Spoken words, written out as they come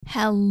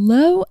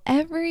Hello,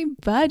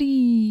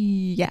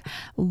 everybody.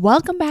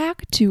 Welcome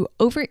back to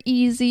Over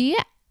Easy,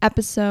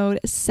 episode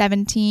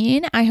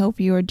 17. I hope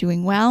you are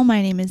doing well.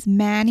 My name is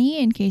Manny,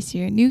 in case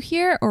you're new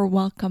here, or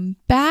welcome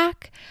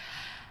back.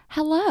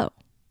 Hello.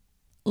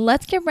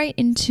 Let's get right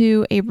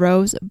into a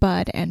rose,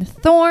 bud, and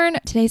thorn.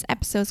 Today's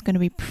episode is going to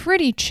be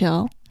pretty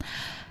chill.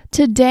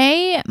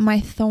 Today, my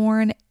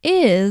thorn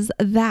is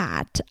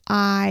that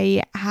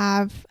I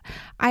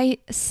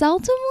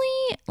seldomly,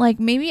 like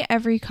maybe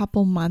every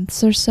couple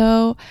months or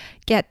so,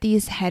 get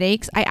these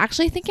headaches. I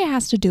actually think it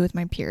has to do with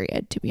my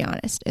period, to be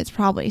honest. It's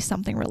probably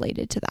something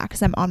related to that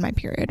because I'm on my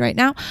period right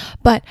now.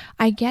 But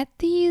I get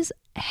these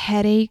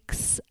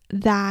headaches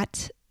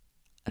that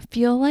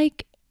feel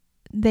like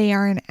they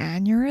are an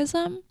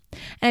aneurysm.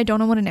 And I don't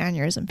know what an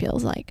aneurysm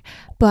feels like,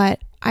 but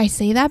I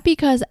say that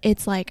because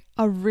it's like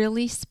a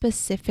really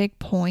specific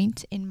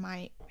point in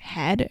my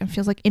head. It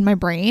feels like in my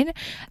brain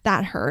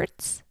that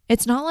hurts.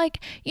 It's not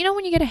like,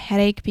 when you get a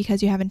headache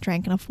because you haven't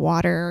drank enough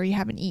water or you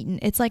haven't eaten,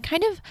 it's like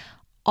kind of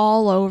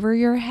all over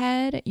your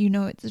head.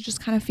 It just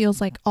kind of feels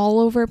like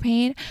all over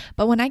pain.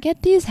 But when I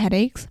get these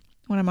headaches,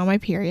 when I'm on my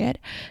period,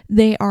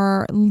 they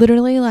are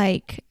literally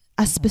like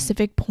a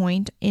specific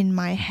point in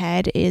my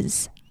head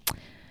is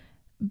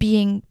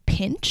being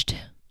pinched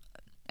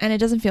and it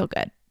doesn't feel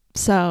good.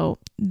 So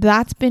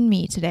that's been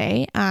me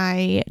today.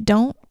 I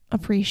don't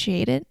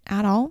appreciate it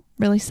at all.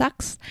 Really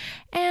sucks.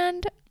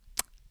 And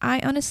I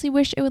honestly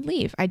wish it would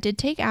leave. I did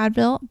take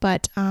Advil,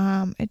 but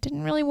it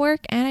didn't really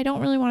work. And I don't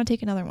really want to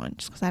take another one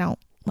just because I don't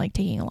like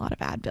taking a lot of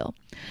Advil.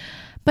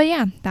 But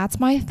yeah, that's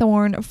my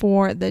thorn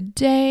for the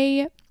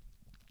day.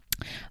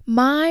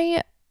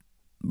 My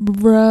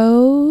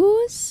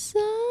rose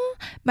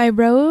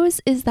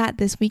is that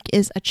this week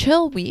is a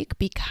chill week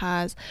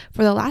because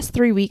for the last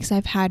 3 weeks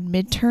I've had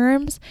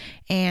midterms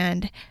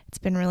and it's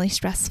been really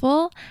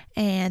stressful,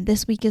 and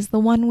this week is the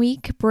 1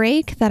 week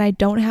break that I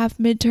don't have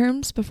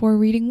midterms before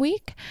reading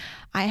week.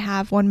 I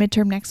have one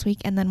midterm next week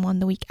and then one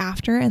the week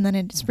after, and then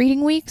it's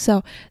reading week.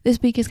 So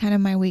this week is kind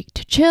of my week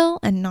to chill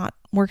and not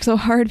work so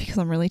hard because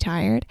I'm really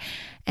tired,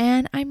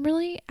 and I'm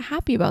really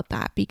happy about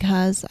that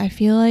because I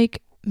feel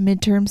like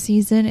midterm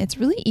season, it's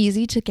really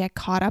easy to get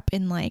caught up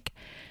in like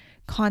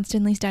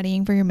constantly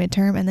studying for your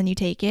midterm, and then you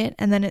take it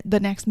and then the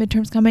next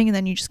midterm's coming and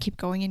then you just keep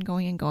going and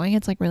going and going.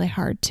 It's like really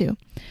hard to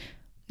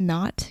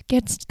not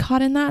get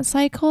caught in that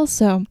cycle.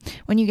 So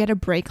when you get a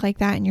break like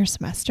that in your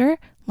semester,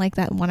 like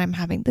that one I'm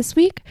having this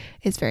week,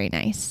 is very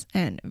nice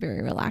and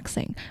very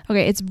relaxing.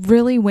 Okay, it's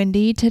really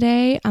windy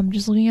today. I'm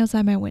just looking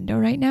outside my window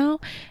right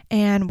now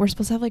and we're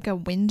supposed to have like a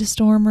wind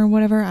storm or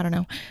whatever. I don't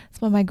know. That's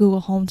what my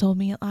Google Home told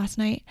me last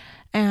night.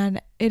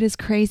 And it is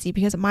crazy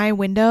because one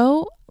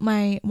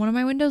of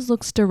my windows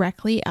looks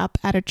directly up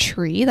at a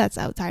tree that's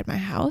outside my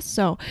house.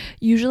 So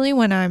usually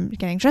when I'm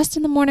getting dressed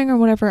in the morning or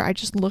whatever, I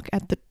just look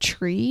at the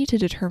tree to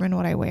determine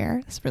what I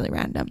wear. It's really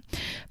random.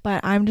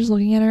 But I'm just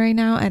looking at it right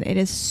now and it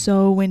is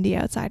so windy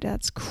outside.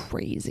 That's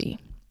crazy.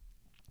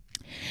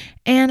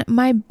 And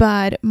my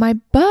bud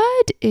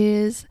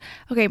is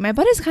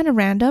kind of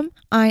random.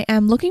 I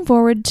am looking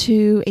forward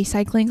to a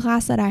cycling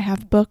class that I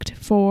have booked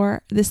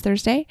for this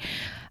Thursday.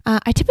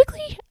 I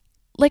typically,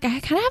 I kind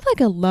of have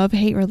like a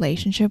love-hate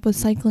relationship with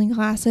cycling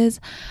classes.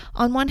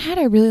 On one hand,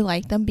 I really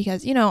like them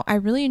because, I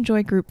really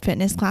enjoy group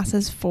fitness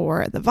classes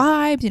for the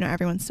vibes.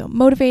 Everyone's so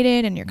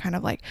motivated and you're kind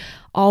of like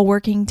all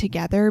working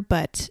together,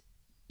 but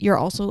you're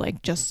also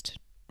like just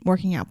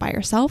working out by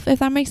yourself, if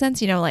that makes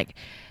sense. Like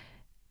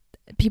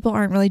people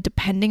aren't really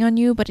depending on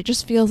you, but it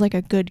just feels like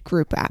a good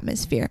group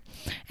atmosphere.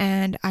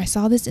 And I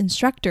saw this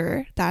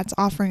instructor that's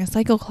offering a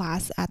cycle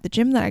class at the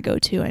gym that I go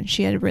to, and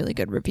she had a really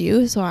good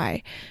review, so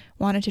I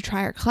wanted to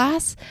try her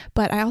class.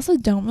 But I also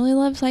don't really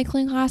love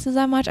cycling classes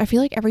that much. I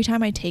feel like every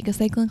time I take a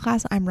cycling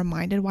class, I'm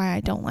reminded why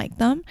I don't like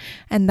them,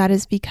 and that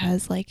is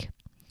because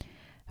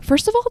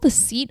first of all, the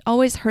seat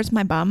always hurts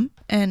my bum,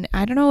 and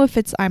I don't know if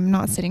I'm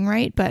not sitting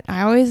right, but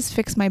I always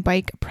fix my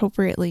bike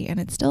appropriately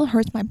and it still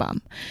hurts my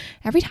bum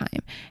every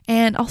time.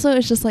 And also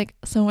it's just like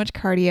so much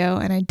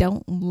cardio, and I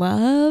don't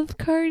love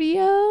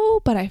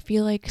cardio, but I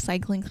feel like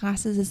cycling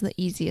classes is the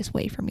easiest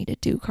way for me to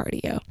do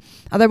cardio.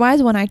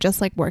 Otherwise, when I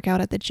just like work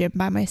out at the gym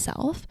by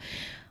myself,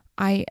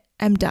 I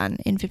am done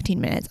in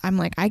 15 minutes. I'm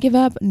like, I give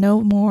up,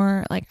 no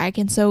more. Like I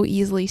can so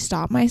easily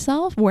stop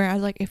myself.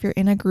 Whereas like if you're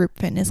in a group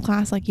fitness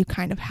class, like you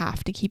kind of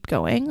have to keep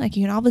going. Like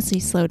you can obviously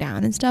slow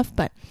down and stuff,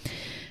 but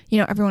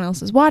everyone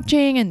else is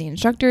watching and the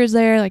instructor is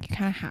there. Like you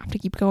kind of have to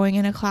keep going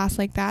in a class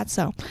like that.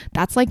 So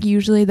that's like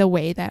usually the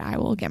way that I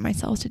will get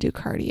myself to do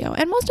cardio.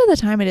 And most of the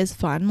time it is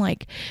fun.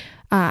 Like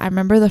I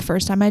remember the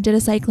first time I did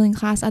a cycling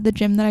class at the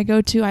gym that I go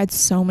to, I had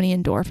so many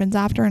endorphins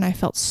after and I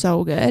felt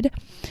so good.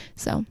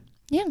 So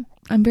yeah,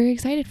 I'm very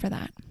excited for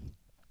that.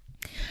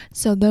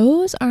 So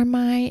those are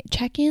my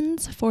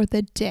check-ins for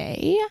the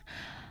day.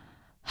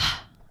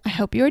 I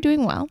hope you are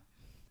doing well.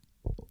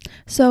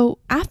 So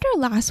after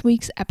last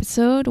week's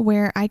episode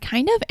where I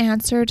kind of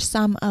answered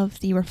some of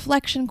the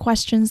reflection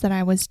questions that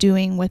I was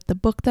doing with the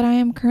book that I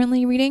am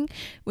currently reading,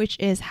 which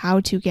is How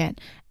to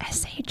Get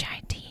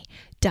SHIT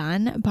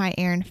Done by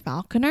Erin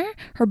Falconer.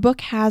 Her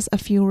book has a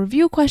few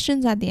review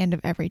questions at the end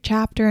of every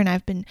chapter, and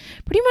I've been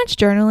pretty much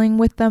journaling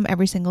with them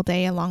every single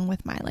day along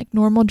with my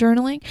normal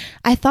journaling.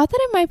 I thought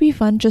that it might be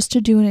fun just to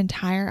do an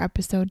entire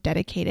episode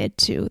dedicated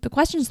to the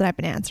questions that I've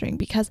been answering,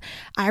 because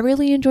I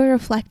really enjoy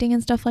reflecting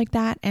and stuff like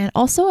that. And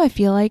also I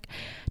feel like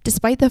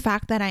despite the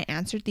fact that I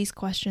answered these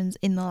questions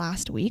in the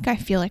last week, I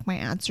feel like my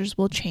answers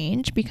will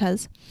change,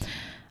 because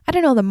I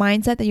don't know, the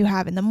mindset that you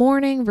have in the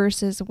morning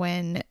versus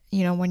when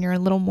you're a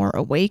little more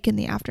awake in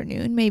the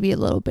afternoon, maybe a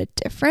little bit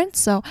different.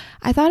 So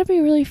I thought it'd be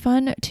really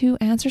fun to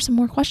answer some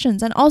more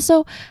questions, and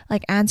also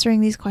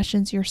answering these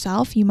questions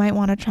yourself. You might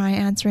want to try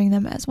answering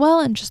them as well,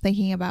 and just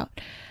thinking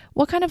about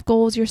what kind of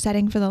goals you're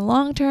setting for the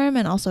long term,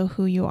 and also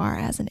who you are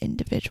as an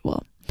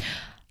individual.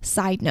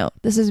 Side note,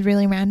 this is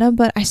really random,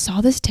 but I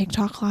saw this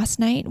TikTok last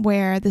night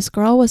where this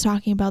girl was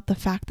talking about the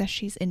fact that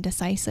she's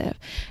indecisive.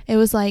 It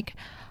was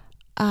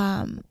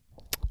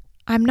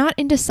I'm not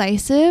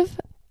indecisive,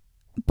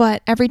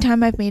 but every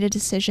time I've made a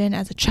decision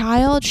as a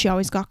child, she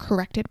always got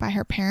corrected by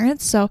her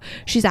parents. So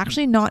she's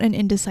actually not an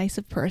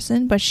indecisive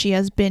person, but she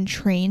has been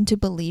trained to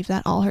believe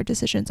that all her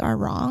decisions are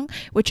wrong,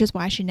 which is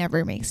why she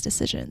never makes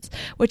decisions,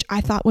 which I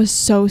thought was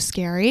so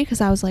scary,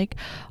 because I was like,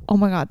 oh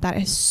my God, that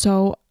is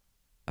so,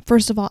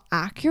 first of all,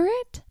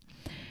 accurate,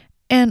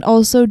 and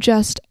also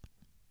just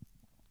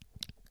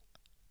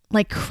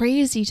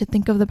crazy to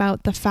think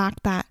about the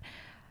fact that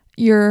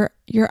your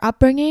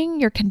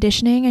upbringing, your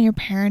conditioning, and your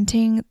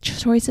parenting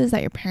choices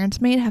that your parents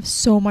made have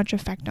so much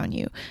effect on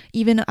you,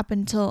 even up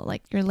until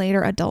your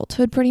later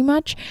adulthood, pretty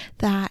much,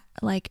 that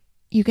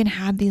you can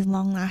have these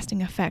long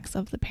lasting effects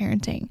of the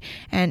parenting,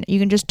 and you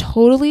can just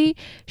totally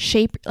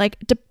shape,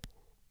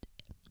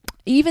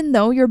 even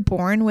though you're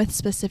born with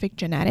specific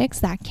genetics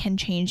that can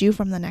change you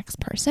from the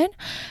next person,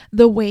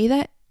 the way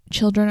that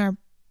children are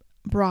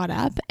brought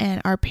up and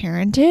are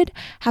parented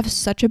have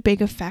such a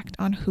big effect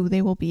on who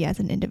they will be as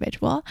an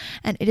individual.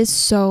 And it is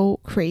so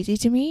crazy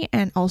to me,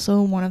 and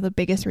also one of the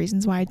biggest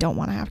reasons why I don't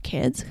want to have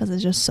kids, because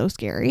it's just so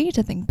scary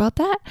to think about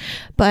that.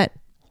 But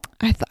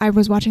I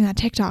was watching that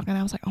TikTok and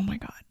I was like, oh my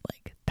God,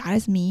 that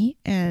is me.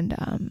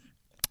 And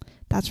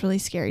that's really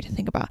scary to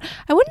think about.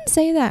 I wouldn't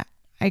say that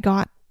I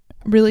got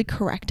really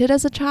corrected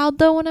as a child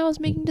though when I was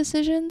making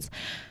decisions.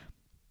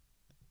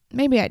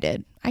 Maybe I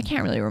did. I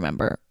can't really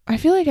remember. I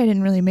feel like I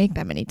didn't really make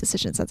that many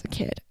decisions as a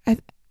kid. I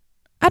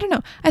don't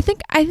know. I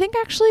think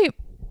actually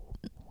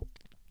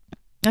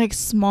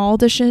small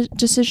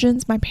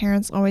decisions, my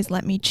parents always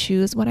let me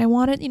choose what I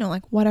wanted,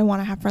 what I want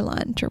to have for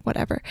lunch or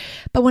whatever.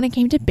 But when it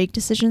came to big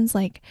decisions,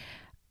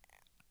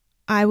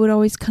 I would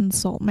always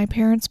consult my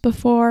parents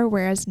before,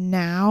 whereas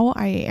now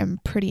I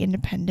am pretty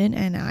independent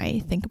and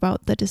I think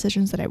about the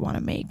decisions that I want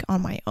to make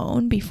on my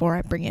own before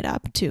I bring it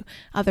up to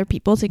other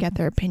people to get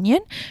their opinion.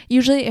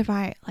 Usually if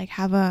I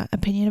have an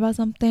opinion about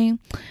something,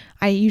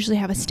 I usually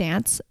have a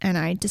stance and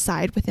I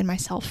decide within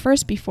myself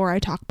first before I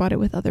talk about it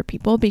with other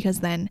people,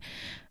 because then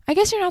I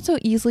guess you're not so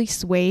easily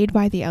swayed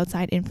by the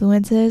outside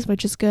influences,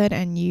 which is good,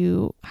 and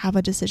you have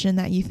a decision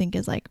that you think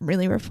is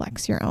really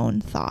reflects your own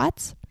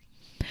thoughts.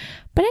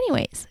 But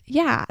anyways,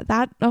 yeah,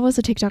 that was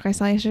a TikTok I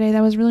saw yesterday that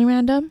was really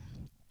random.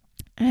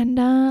 And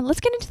let's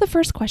get into the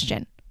first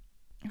question.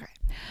 Okay.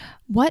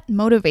 What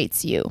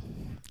motivates you?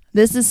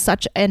 This is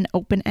such an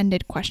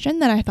open-ended question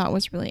that I thought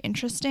was really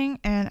interesting,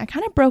 and I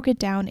kind of broke it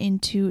down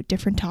into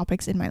different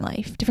topics in my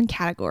life, different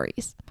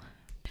categories.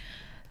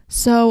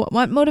 So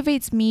what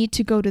motivates me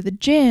to go to the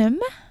gym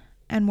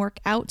and work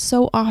out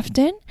so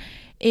often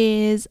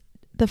is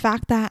the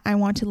fact that I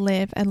want to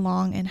live a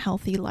long and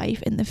healthy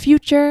life in the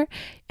future,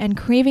 and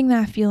craving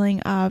that feeling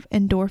of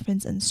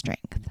endorphins and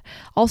strength.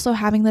 Also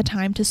having the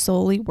time to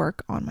solely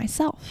work on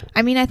myself.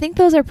 I mean, I think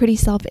those are pretty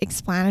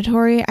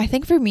self-explanatory. I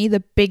think for me, the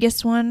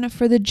biggest one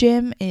for the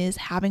gym is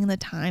having the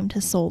time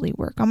to solely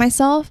work on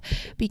myself,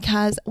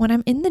 because when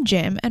I'm in the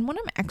gym and when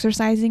I'm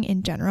exercising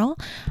in general,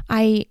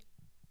 I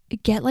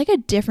get a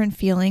different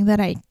feeling that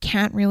I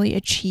can't really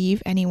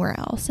achieve anywhere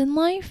else in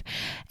life.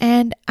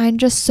 And I'm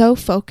just so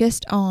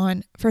focused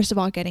on, first of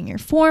all, getting your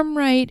form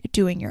right,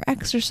 doing your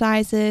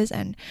exercises,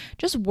 and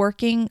just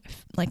working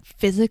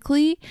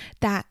physically,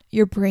 that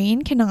your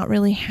brain cannot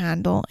really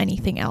handle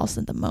anything else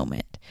in the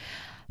moment.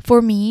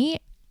 For me,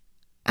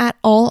 at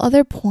all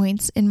other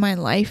points in my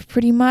life,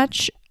 pretty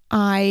much,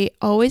 I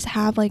always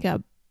have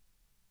a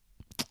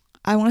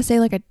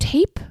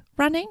tape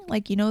running,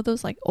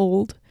 those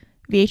old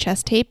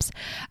VHS tapes.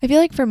 I feel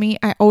like for me,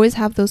 I always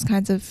have those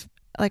kinds of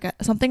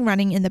something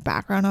running in the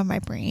background of my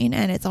brain,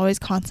 and it's always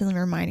constantly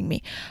reminding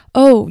me,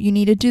 oh, you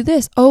need to do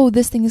this. Oh,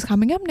 this thing is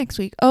coming up next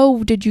week.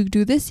 Oh, did you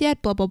do this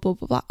yet? Blah, blah, blah,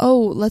 blah, blah. Oh,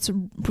 let's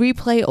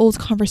replay old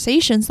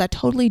conversations that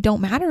totally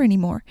don't matter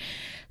anymore.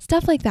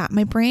 Stuff like that.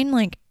 My brain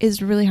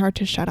is really hard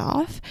to shut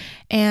off,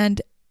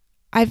 and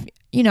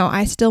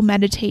I still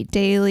meditate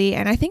daily,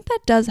 and I think that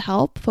does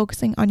help,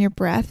 focusing on your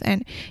breath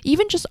and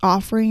even just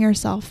offering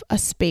yourself a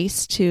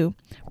space to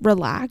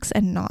relax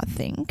and not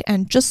think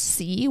and just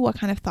see what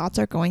kind of thoughts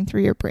are going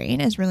through your brain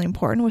is really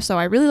important. So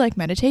I really like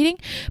meditating.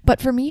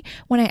 But for me,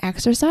 when I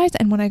exercise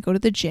and when I go to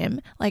the gym,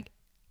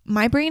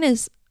 my brain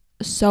is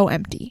so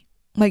empty.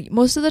 Like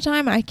most of the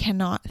time I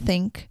cannot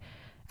think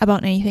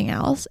about anything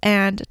else.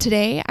 And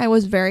today I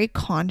was very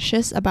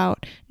conscious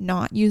about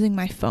not using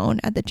my phone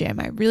at the gym.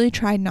 I really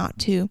tried not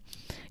to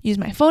use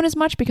my phone as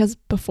much because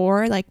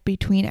before, like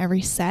between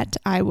every set,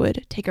 I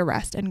would take a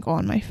rest and go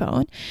on my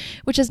phone,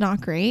 which is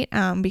not great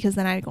because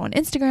then I'd go on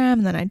Instagram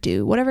and then I'd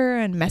do whatever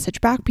and message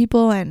back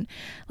people and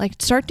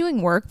like start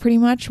doing work pretty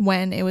much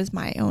when it was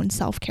my own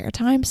self-care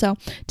time. So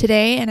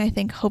today, and I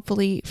think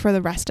hopefully for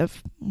the rest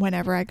of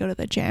whenever I go to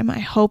the gym, I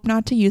hope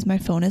not to use my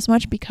phone as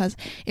much because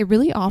it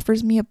really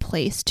offers me a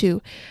place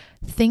to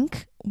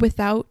think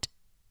without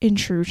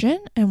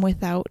intrusion and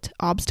without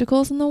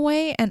obstacles in the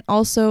way, and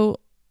also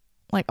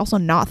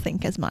not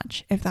think as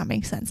much, if that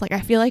makes sense. Like I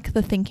feel like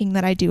the thinking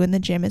that I do in the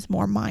gym is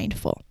more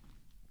mindful.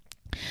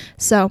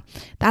 So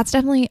that's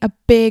definitely a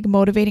big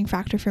motivating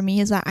factor for me,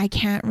 is that I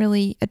can't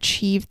really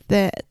achieve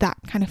that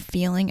kind of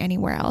feeling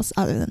anywhere else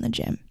other than the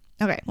gym.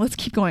 Okay, let's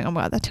keep going. Oh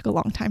my God, that took a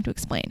long time to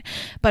explain.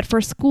 But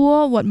for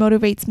school, what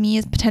motivates me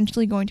is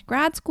potentially going to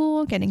grad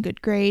school, getting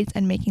good grades,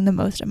 and making the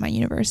most of my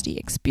university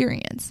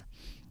experience.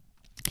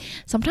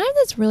 Sometimes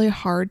it's really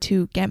hard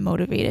to get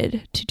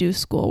motivated to do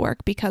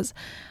schoolwork because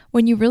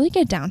when you really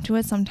get down to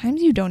it,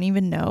 sometimes you don't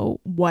even know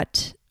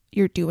what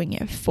you're doing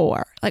it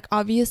for. Like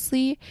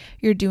obviously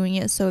you're doing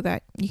it so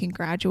that you can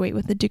graduate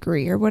with a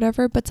degree or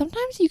whatever, but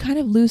sometimes you kind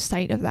of lose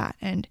sight of that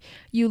and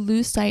you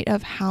lose sight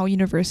of how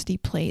university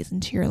plays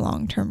into your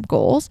long-term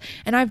goals.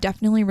 And I've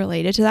definitely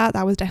related to that.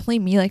 That was definitely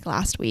me. Like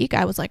last week,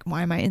 I was like,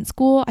 why am I in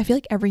school? I feel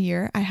like every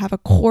year I have a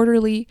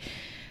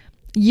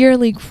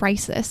yearly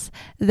crisis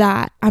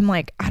that I'm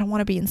like, I don't want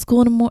to be in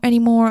school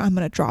anymore. I'm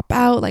going to drop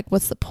out. Like,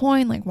 what's the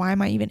point? Like, why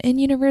am I even in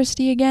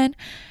university again?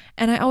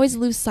 And I always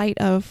lose sight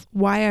of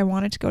why I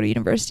wanted to go to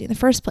university in the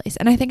first place.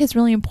 And I think it's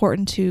really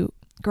important to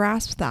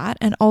grasp that.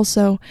 And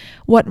also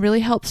what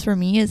really helps for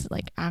me is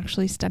like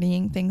actually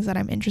studying things that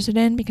I'm interested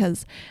in,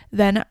 because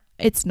then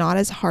it's not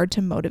as hard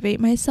to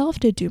motivate myself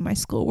to do my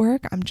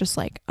schoolwork. I'm just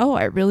like, oh,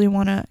 I really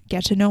want to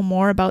get to know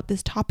more about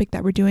this topic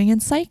that we're doing in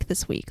psych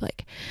this week.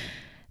 Like,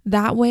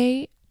 that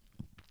way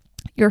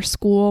your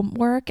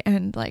schoolwork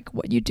and like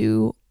what you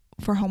do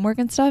for homework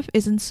and stuff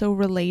isn't so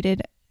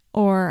related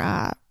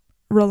or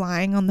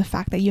relying on the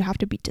fact that you have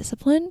to be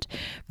disciplined,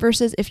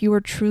 versus if you were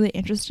truly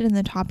interested in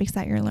the topics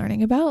that you're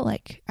learning about,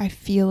 like I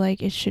feel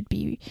like it should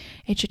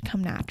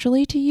come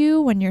naturally to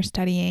you when you're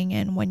studying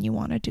and when you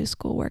want to do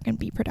schoolwork and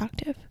be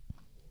productive.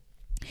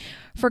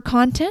 For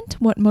content,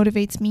 what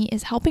motivates me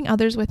is helping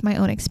others with my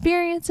own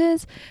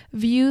experiences,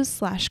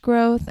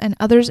 views/growth, and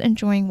others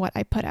enjoying what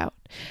I put out.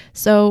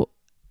 So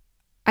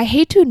I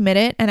hate to admit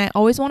it, and I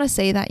always want to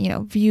say that,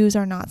 views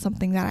are not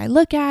something that I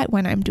look at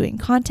when I'm doing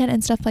content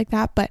and stuff like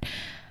that, but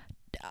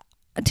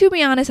to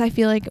be honest, I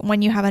feel like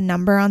when you have a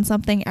number on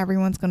something,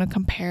 everyone's going to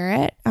compare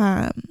it.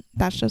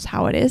 That's just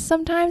how it is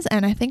sometimes.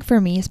 And I think for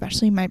me,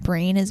 especially, my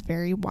brain is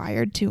very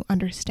wired to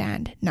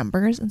understand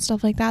numbers and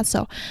stuff like that.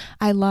 So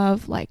I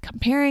love like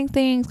comparing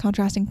things,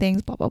 contrasting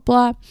things, blah, blah,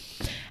 blah.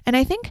 And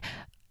I think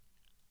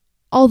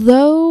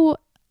although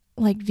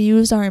like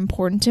views are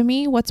important to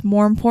me, what's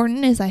more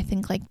important is I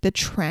think like the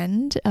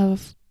trend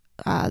of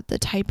the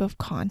type of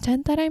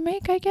content that I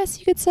make, I guess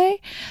you could say.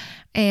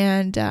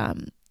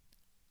 And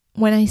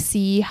when I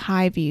see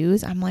high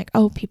views, I'm like,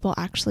 oh, people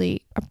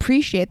actually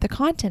appreciate the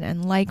content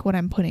and like what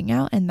I'm putting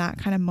out. And that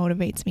kind of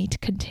motivates me to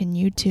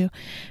continue to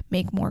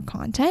make more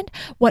content.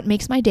 What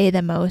makes my day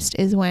the most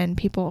is when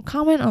people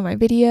comment on my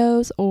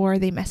videos or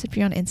they message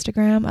me on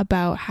Instagram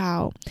about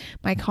how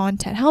my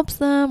content helps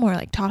them, or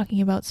like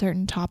talking about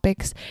certain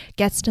topics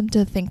gets them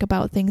to think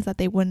about things that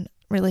they wouldn't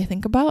really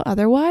think about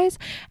otherwise.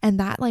 And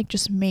that like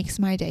just makes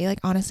my day.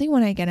 Like honestly,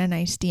 when I get a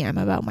nice DM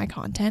about my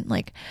content,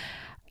 like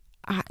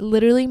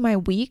literally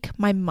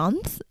my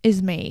month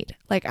is made.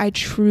 Like I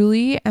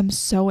truly am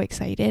so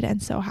excited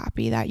and so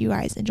happy that you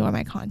guys enjoy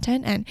my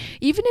content. And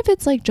even if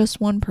it's like just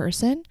one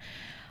person,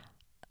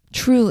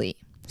 truly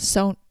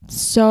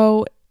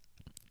so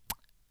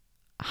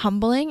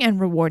humbling and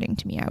rewarding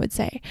to me, I would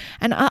say.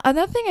 And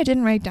another thing I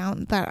didn't write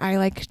down that I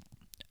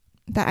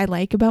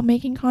like about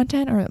making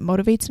content, or that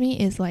motivates me,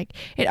 is like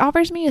it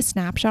offers me a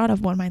snapshot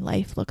of what my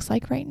life looks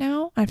like right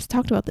now. I've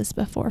talked about this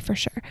before for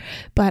sure,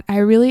 but I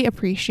really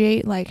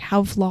appreciate like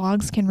how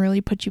vlogs can really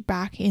put you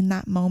back in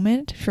that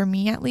moment. For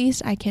me, at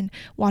least, I can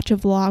watch a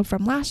vlog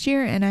from last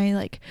year and I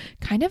like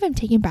kind of am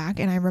taken back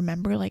and I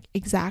remember like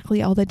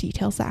exactly all the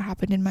details that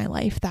happened in my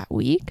life that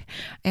week.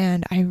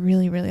 And I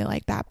really, really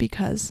like that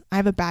because I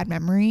have a bad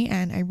memory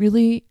and I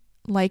really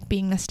like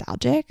being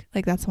nostalgic.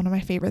 Like that's one of my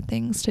favorite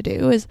things to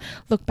do, is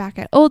look back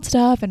at old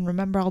stuff and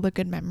remember all the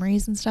good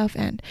memories and stuff.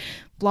 And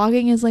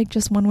vlogging is like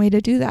just one way to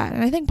do that.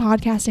 And I think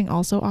podcasting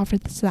also offers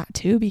that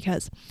too,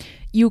 because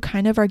you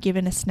kind of are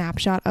given a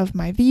snapshot of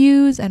my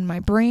views and my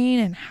brain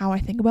and how I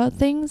think about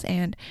things.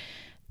 And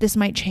this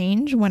might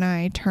change when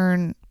I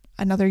turn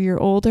another year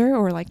older,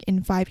 or like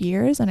in 5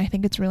 years. And I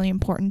think it's really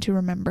important to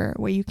remember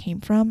where you came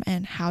from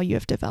and how you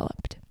have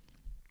developed.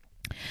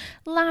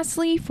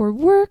 Lastly, for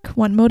work,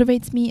 what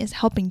motivates me is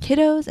helping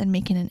kiddos and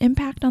making an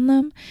impact on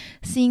them,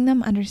 seeing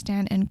them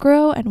understand and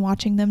grow, and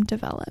watching them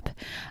develop.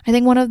 I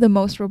think one of the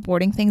most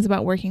rewarding things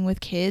about working with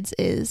kids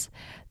is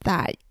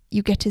that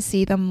you get to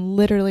see them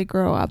literally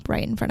grow up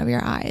right in front of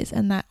your eyes,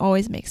 and that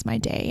always makes my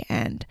day.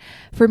 And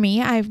for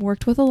me, I've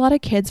worked with a lot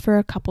of kids for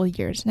a couple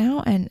years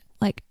now, and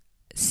like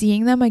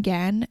seeing them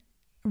again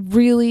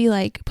really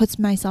like puts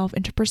myself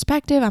into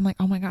perspective. I'm like,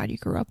 oh my God, you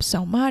grew up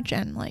so much.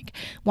 And like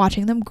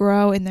watching them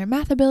grow in their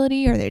math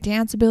ability or their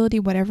dance ability,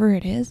 whatever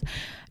it is,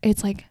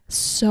 it's like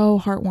so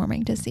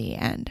heartwarming to see.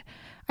 And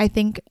I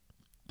think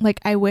like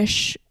I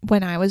wish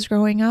when I was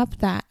growing up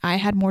that I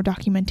had more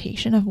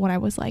documentation of what I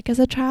was like as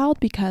a child,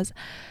 because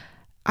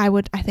I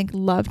think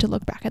love to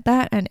look back at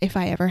that. And if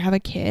I ever have a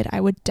kid,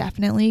 I would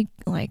definitely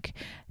like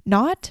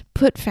not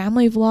put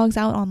family vlogs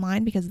out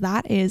online, because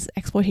that is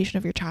exploitation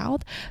of your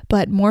child,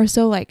 but more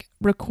so like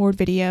record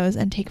videos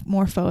and take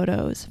more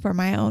photos for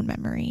my own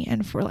memory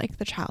and for like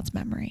the child's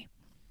memory.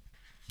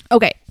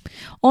 Okay,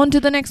 on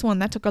to the next one.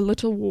 That took a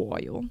little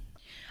while.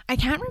 I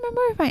can't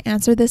remember if I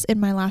answered this in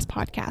my last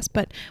podcast,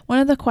 but one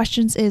of the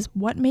questions is,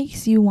 what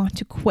makes you want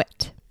to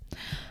quit?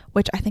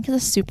 Which I think is a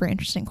super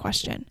interesting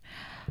question.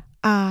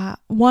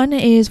 One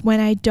is when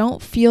I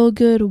don't feel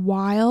good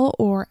while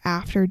or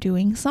after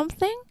doing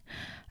something.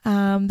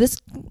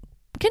 This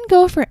can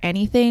go for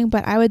anything,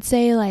 but I would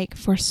say like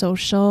for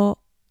social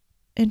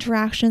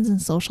interactions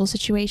and social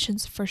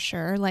situations for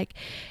sure. Like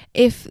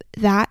if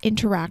that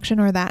interaction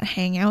or that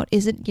hangout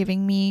isn't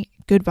giving me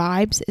good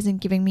vibes,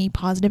 isn't giving me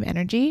positive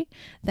energy,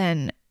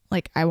 then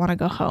like I want to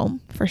go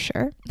home for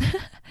sure.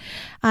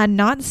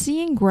 Not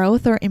seeing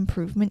growth or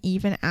improvement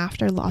even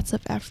after lots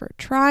of effort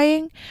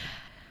trying.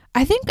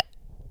 I think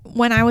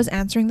when I was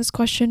answering this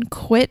question,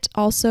 quit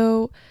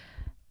also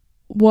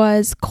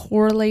was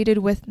correlated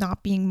with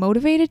not being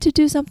motivated to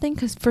do something,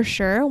 because for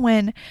sure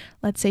when,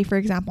 let's say for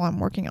example, I'm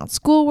working on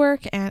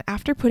schoolwork and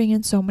after putting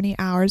in so many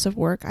hours of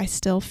work I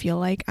still feel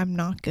like I'm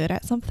not good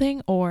at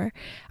something or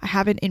I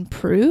haven't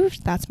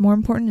improved, that's more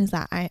important, is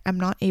that I'm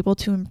not able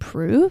to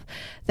improve,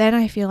 then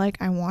I feel like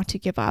I want to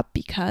give up,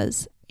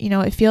 because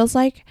it feels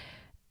like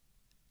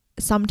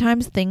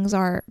sometimes things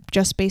are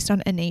just based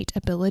on innate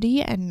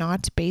ability and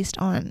not based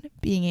on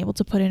being able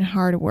to put in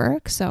hard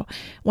work. So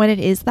when it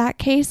is that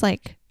case,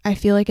 like I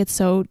feel like it's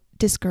so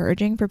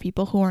discouraging for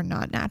people who are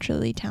not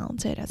naturally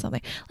talented at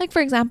something. Like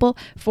for example,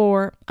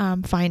 for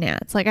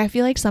finance, like I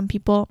feel like some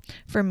people,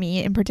 for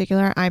me in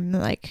particular, I'm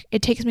like,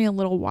 it takes me a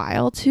little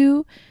while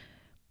to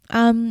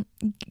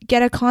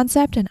get a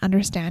concept and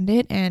understand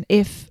it. And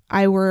if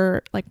I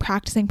were like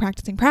practicing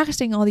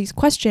all these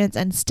questions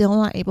and still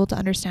not able to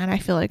understand, I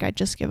feel like I'd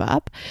just give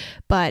up.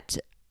 But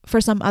for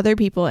some other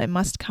people, it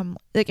might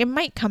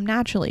come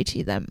naturally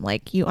to them.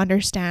 Like you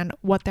understand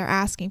what they're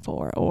asking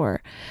for,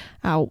 or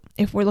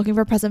if we're looking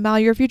for present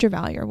value or future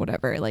value or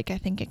whatever, like I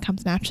think it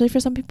comes naturally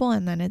for some people,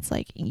 and then it's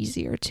like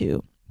easier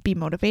to be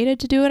motivated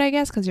to do it, I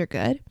guess, because you're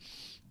good.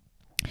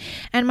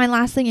 And my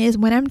last thing is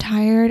when I'm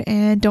tired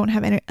and don't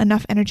have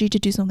enough energy to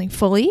do something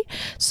fully.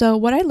 So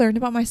what I learned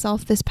about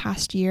myself this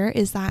past year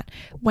is that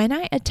when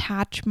I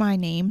attach my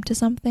name to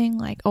something,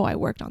 like, oh, I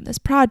worked on this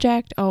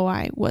project, oh,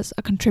 I was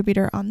a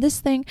contributor on this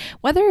thing,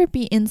 whether it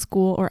be in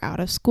school or out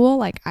of school,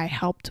 like I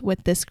helped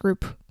with this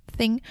group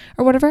thing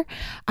or whatever,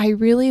 I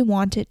really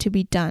want it to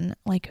be done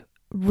like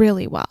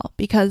really well,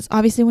 because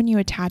obviously when you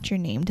attach your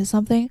name to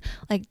something,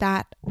 like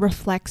that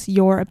reflects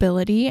your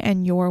ability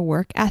and your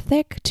work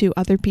ethic to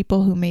other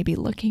people who may be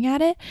looking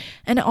at it.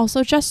 And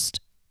also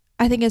just,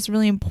 I think it's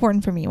really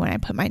important for me when I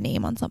put my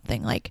name on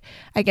something. Like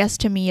I guess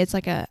to me it's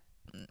like a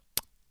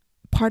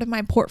part of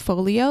my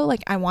portfolio.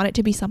 Like I want it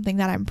to be something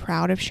that I'm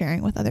proud of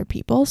sharing with other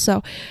people.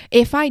 So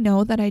if I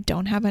know that I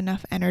don't have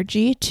enough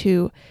energy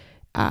to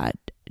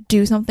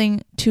do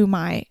something to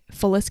my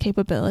fullest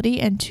capability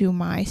and to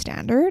my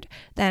standard,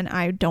 then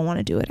I don't want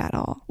to do it at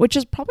all, which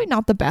is probably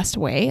not the best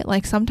way.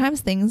 Like sometimes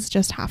things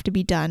just have to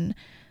be done.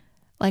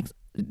 Like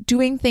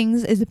doing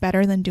things is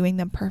better than doing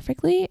them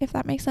perfectly, if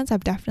that makes sense.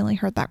 I've definitely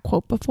heard that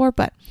quote before,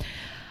 but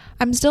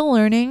I'm still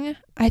learning.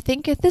 I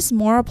think if this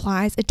more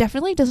applies, it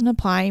definitely doesn't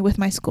apply with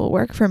my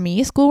schoolwork. For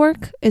me,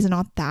 schoolwork is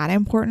not that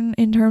important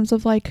in terms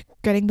of like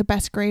getting the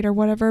best grade or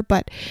whatever.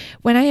 But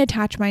when I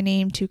attach my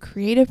name to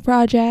creative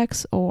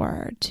projects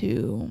or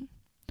to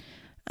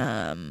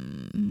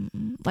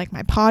like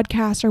my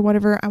podcast or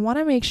whatever, I want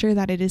to make sure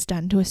that it is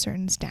done to a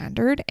certain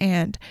standard.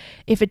 And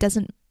if it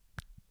doesn't,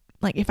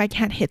 like if I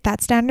can't hit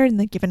that standard in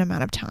the given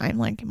amount of time,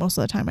 like most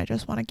of the time I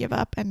just want to give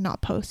up and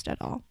not post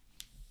at all.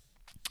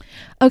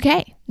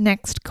 Okay,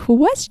 next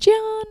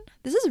question.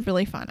 This is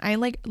really fun. I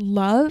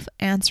love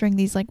answering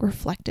these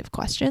reflective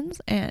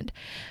questions and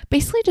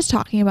basically just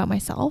talking about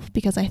myself,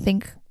 because I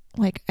think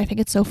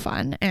it's so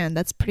fun, and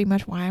that's pretty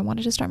much why I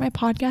wanted to start my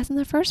podcast in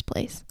the first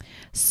place.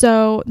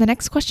 So the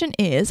next question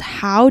is,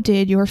 how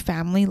did your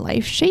family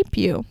life shape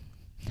you?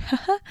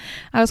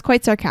 I was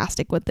quite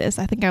sarcastic with this.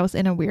 I think I was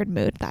in a weird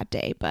mood that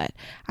day, but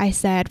I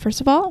said,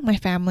 first of all, my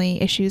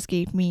family issues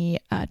gave me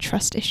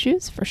trust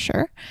issues for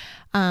sure.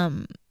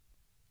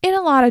 in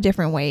a lot of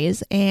different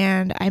ways.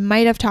 And I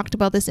might have talked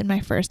about this in my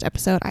first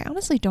episode. I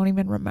honestly don't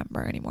even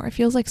remember anymore. It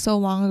feels like so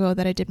long ago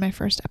that I did my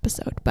first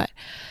episode, but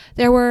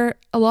there were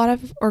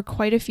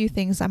quite a few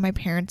things that my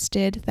parents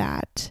did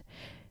that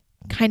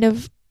kind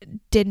of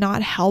did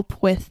not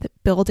help with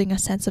building a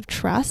sense of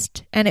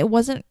trust. And it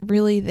wasn't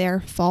really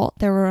their fault.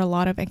 There were a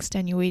lot of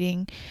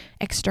extenuating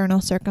external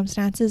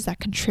circumstances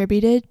that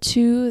contributed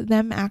to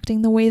them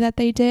acting the way that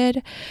they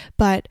did.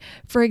 But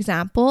for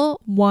example,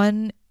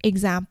 one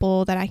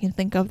example that I can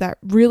think of that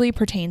really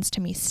pertains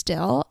to me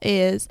still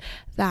is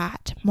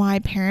that my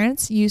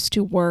parents used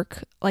to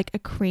work like a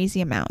crazy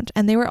amount,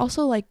 and they were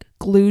also like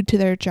glued to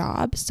their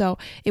job. So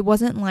it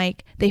wasn't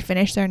like they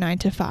finished their 9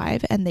 to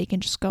 5 and they can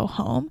just go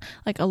home.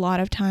 Like a lot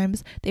of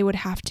times they would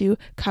have to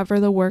cover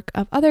the work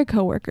of other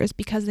coworkers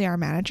because they are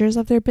managers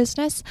of their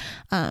business.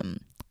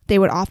 They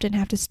would often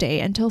have to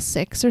stay until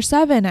 6 or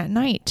 7 at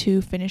night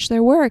to finish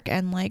their work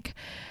and like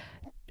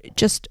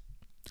just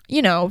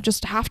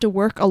have to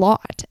work a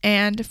lot.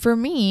 And for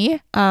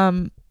me,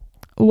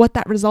 what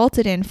that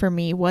resulted in for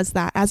me was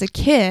that as a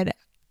kid,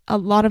 a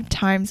lot of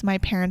times my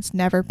parents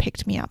never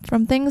picked me up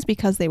from things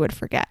because they would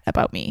forget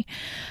about me.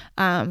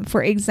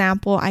 For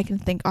example, I can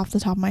think off the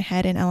top of my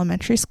head in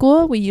elementary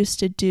school, we used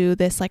to do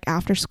this like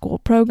after school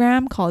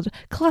program called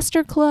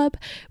Cluster Club,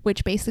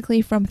 which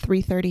basically from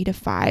 3:30 to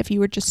 5, you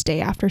would just stay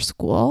after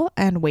school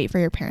and wait for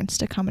your parents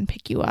to come and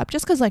pick you up,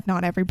 just because like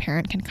not every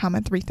parent can come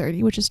at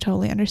 3:30, which is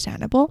totally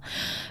understandable.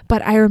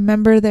 But I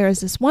remember there was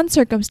this one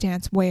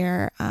circumstance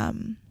where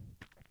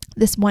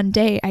this one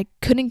day I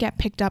couldn't get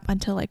picked up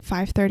until like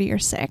 5:30 or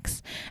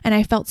 6, and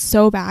I felt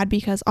so bad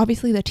because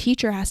obviously the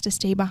teacher has to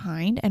stay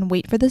behind and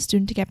wait for the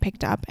student to get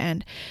picked up,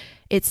 and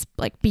it's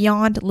like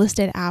beyond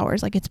listed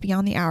hours, like it's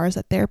beyond the hours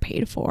that they're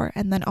paid for.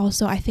 And then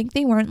also I think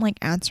they weren't like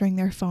answering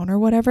their phone or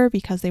whatever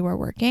because they were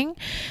working,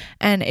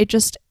 and it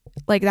just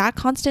like that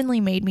constantly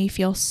made me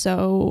feel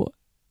so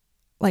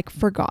like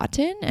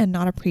forgotten and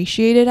not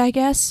appreciated, I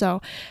guess.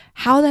 So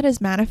how that is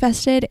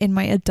manifested in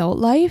my adult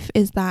life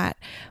is that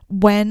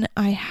when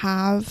I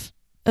have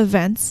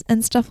events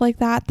and stuff like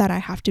that I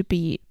have to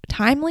be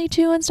timely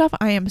to and stuff,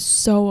 I am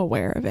so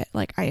aware of it.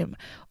 Like I am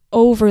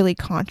overly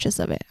conscious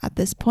of it at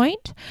this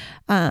point.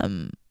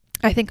 I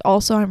think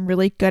also I'm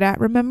really good at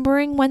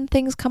remembering when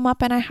things come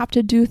up and I have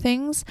to do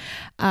things.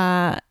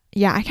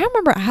 Yeah, I can't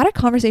remember. I had a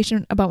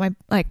conversation about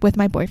with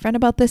my boyfriend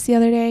about this the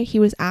other day. He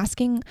was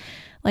asking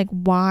like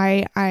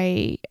why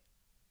I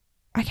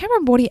can't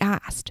remember what he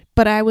asked,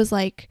 but I was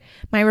like,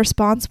 my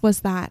response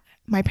was that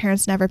my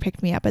parents never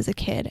picked me up as a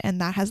kid,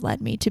 and that has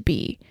led me to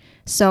be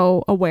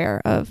so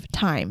aware of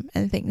time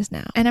and things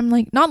now. And I'm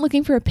like not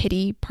looking for a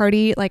pity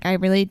party. Like I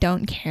really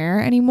don't care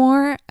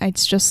anymore.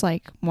 It's just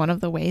like one of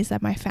the ways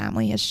that my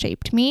family has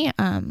shaped me.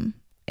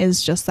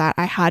 Is just that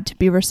I had to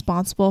be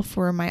responsible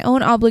for my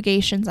own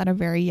obligations at a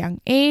very young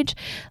age.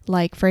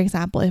 Like, for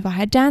example, if I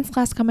had dance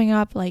class coming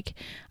up, like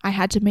I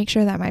had to make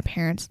sure that my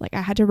parents, like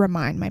I had to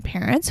remind my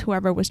parents,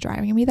 whoever was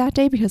driving me that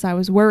day, because I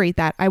was worried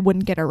that I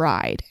wouldn't get a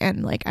ride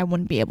and like I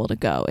wouldn't be able to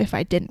go if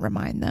I didn't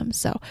remind them.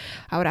 So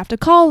I would have to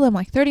call them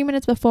like 30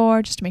 minutes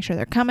before just to make sure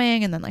they're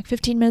coming, and then like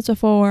 15 minutes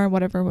before,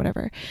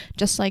 whatever,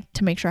 just like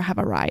to make sure I have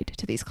a ride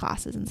to these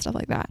classes and stuff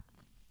like that.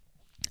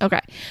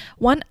 Okay,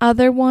 one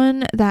other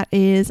one that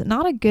is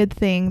not a good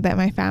thing that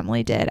my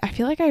family did. I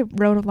feel like I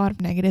wrote a lot of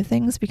negative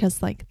things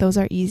because like those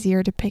are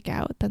easier to pick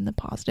out than the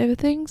positive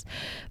things.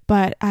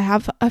 But I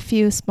have a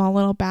few small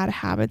little bad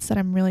habits that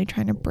I'm really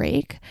trying to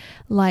break.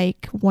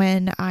 Like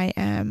when I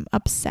am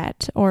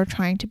upset or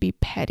trying to be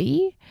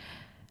petty.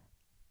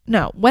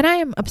 No, when I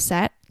am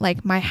upset,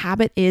 like my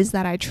habit is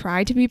that I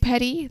try to be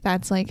petty.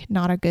 That's like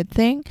not a good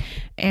thing.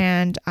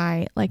 And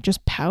I like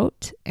just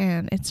pout,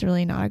 and it's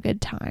really not a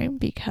good time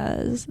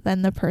because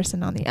then the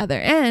person on the other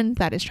end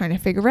that is trying to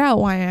figure out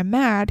why I'm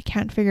mad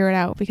can't figure it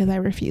out because I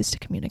refuse to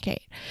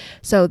communicate.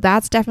 So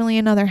that's definitely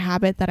another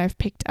habit that I've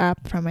picked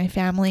up from my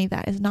family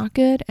that is not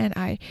good, and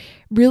I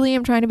really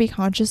am trying to be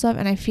conscious of.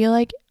 And I feel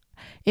like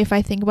if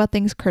I think about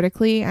things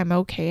critically, I'm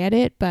okay at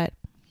it, but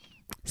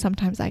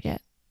sometimes I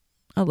get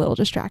a little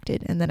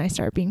distracted and then I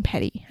start being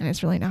petty, and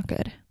it's really not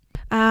good.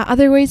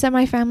 Other ways that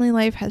my family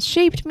life has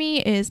shaped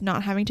me is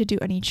not having to do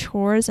any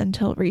chores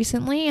until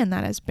recently, and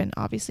that has been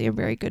obviously a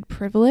very good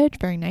privilege,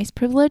 very nice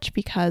privilege,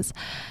 because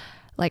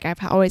like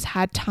I've always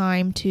had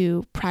time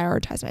to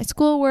prioritize my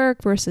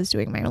schoolwork versus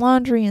doing my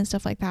laundry and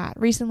stuff like that.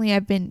 Recently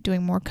I've been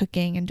doing more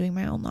cooking and doing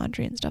my own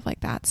laundry and stuff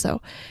like that,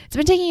 so it's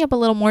been taking up a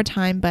little more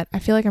time, but I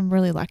feel like I'm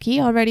really lucky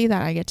already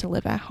that I get to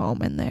live at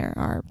home and there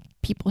are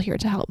people here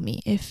to help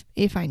me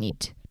if I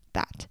need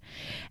that.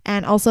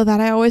 And also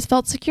that I always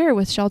felt secure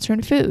with shelter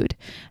and food.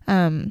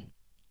 Yeah,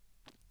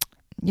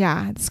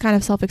 it's kind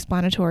of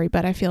self-explanatory,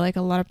 but I feel like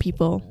a lot of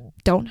people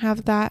don't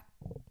have that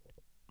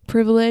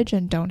privilege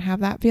and don't have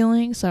that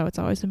feeling, so it's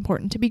always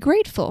important to be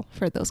grateful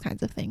for those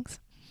kinds of things.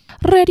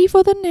 Ready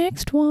for the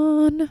next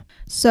one.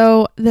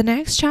 So the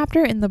next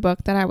chapter in the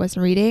book that I was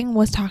reading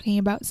was talking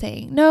about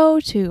saying no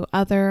to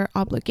other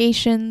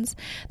obligations.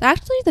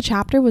 Actually, the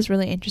chapter was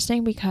really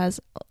interesting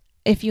because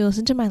if you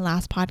listen to my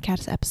last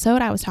podcast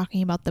episode, I was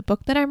talking about the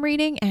book that I'm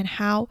reading and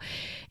how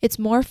it's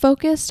more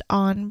focused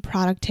on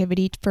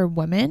productivity for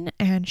women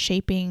and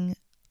shaping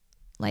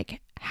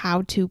like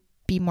how to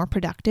be more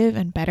productive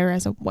and better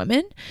as a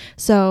woman.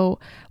 So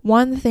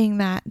one thing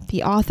that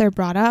the author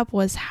brought up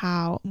was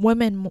how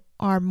women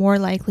are more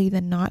likely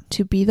than not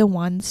to be the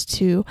ones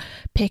to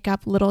pick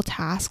up little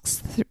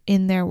tasks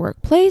in their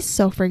workplace.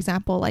 So for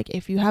example, like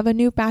if you have a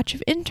new batch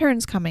of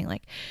interns coming,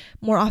 like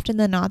more often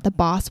than not, the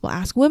boss will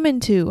ask women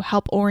to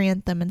help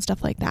orient them and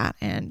stuff like that,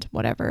 and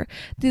whatever.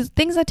 These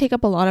things that take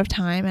up a lot of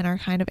time and are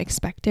kind of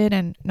expected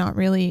and not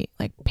really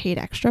like paid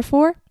extra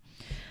for.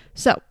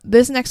 So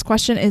this next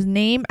question is,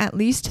 name at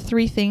least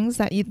 3 things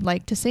that you'd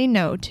like to say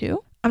no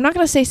to. I'm not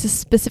going to say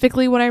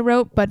specifically what I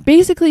wrote, but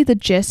basically the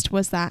gist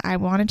was that I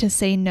wanted to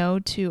say no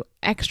to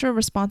extra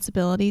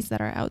responsibilities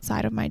that are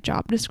outside of my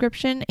job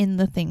description in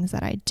the things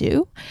that I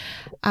do.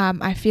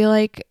 I feel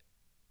like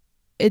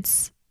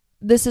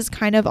this is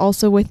kind of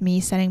also with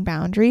me setting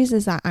boundaries,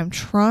 is that I'm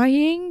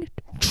trying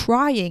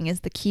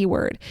is the key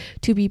word,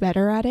 to be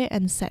better at it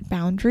and set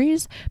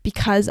boundaries,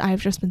 because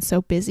I've just been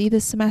so busy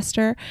this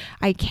semester.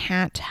 I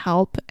can't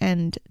help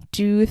and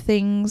do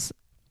things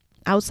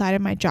outside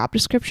of my job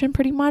description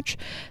pretty much.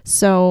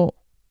 So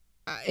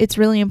it's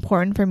really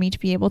important for me to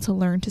be able to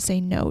learn to say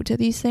no to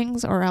these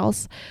things, or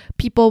else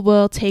people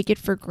will take it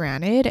for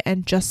granted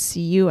and just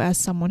see you as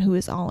someone who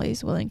is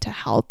always willing to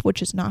help,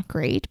 which is not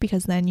great,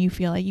 because then you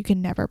feel like you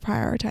can never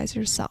prioritize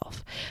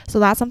yourself. So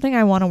that's something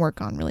I want to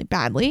work on really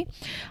badly.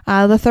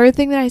 The third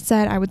thing that I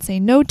said I would say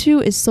no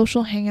to is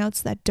social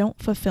hangouts that don't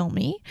fulfill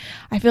me.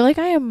 I feel like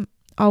I am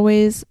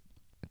always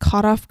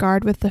caught off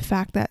guard with the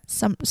fact that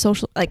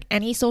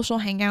any social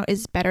hangout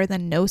is better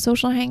than no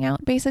social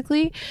hangout,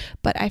 basically.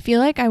 But I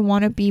feel like I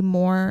want to be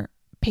more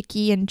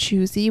picky and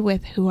choosy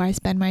with who I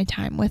spend my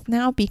time with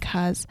now,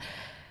 because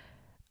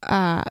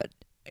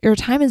your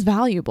time is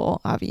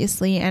valuable,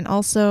 obviously. And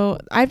also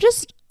I've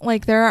just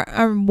there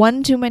are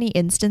one too many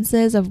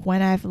instances of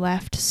when I've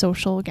left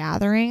social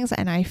gatherings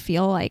and I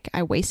feel like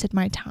I wasted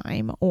my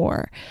time,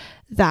 or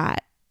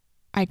that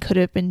I could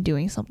have been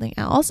doing something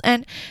else.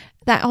 And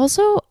that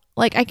also,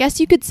 I guess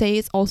you could say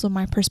it's also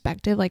my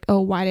perspective, oh,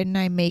 why didn't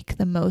I make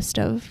the most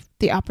of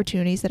the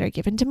opportunities that are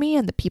given to me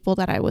and the people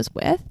that I was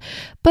with?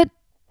 But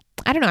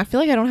I don't know, I feel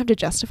like I don't have to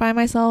justify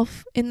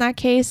myself in that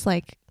case.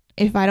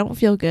 If I don't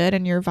feel good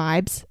and your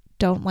vibes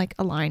don't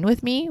align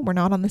with me, we're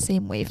not on the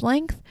same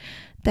wavelength,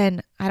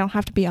 then I don't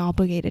have to be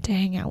obligated to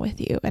hang out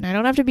with you, and I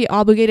don't have to be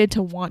obligated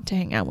to want to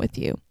hang out with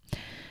you.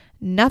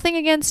 Nothing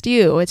against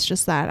you, it's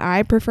just that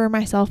I prefer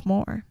myself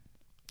more.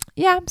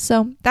 Yeah,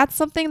 so that's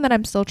something that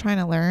I'm still trying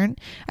to learn.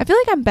 I feel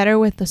like I'm better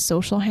with the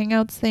social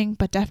hangouts thing,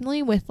 but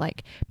definitely with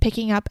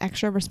picking up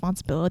extra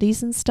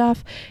responsibilities and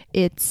stuff,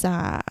 it's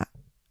I'm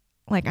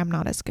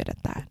not as good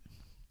at that.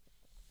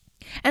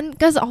 And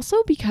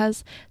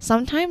because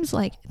sometimes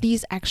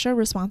these extra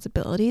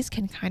responsibilities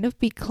can kind of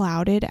be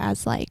clouded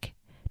as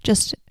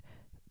just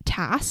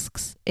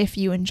tasks if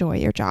you enjoy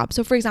your job.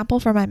 So for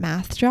example, for my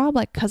math job,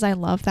 because I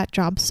love that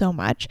job so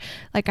much,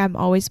 I'm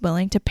always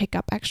willing to pick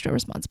up extra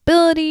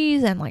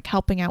responsibilities and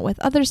helping out with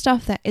other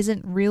stuff that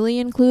isn't really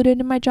included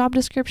in my job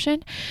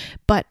description.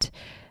 But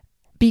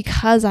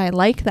because I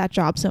like that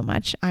job so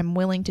much, I'm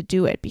willing to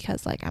do it,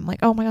 because I'm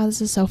oh my God,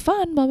 this is so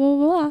fun, blah, blah,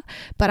 blah, blah.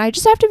 But I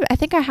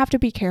think I have to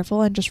be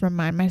careful and just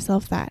remind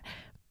myself that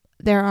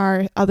there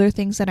are other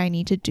things that I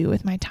need to do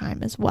with my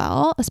time as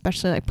well,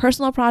 especially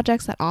personal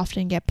projects that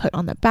often get put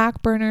on the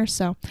back burner.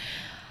 So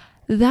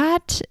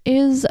that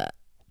is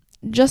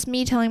just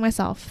me telling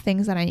myself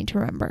things that I need to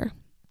remember.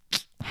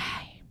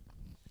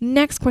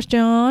 Next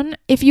question.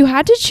 If you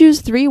had to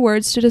choose 3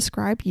 words to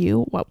describe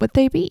you, what would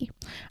they be?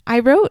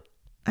 I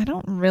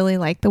don't really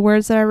like the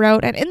words that I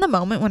wrote. And in the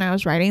moment when I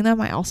was writing them,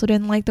 I also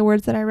didn't like the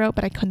words that I wrote,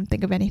 but I couldn't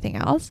think of anything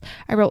else.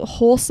 I wrote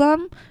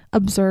wholesome,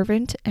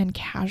 observant, and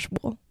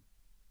casual.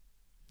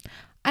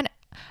 And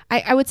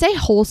I would say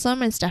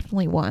wholesome is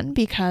definitely one,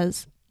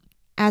 because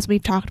as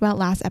we've talked about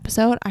last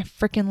episode, I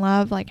freaking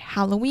love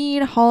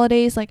Halloween,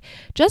 holidays,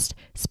 just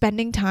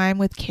spending time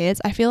with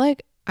kids. I feel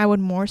like I would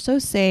more so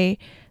say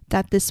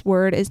that this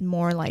word is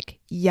more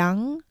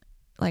young,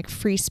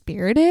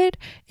 free-spirited,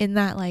 in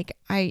that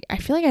I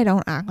feel like I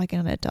don't act like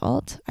an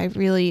adult. I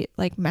really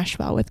mesh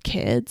well with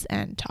kids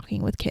and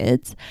talking with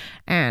kids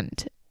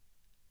and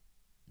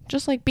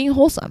just being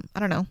wholesome. I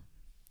don't know.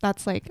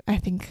 That's I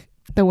think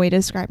the way to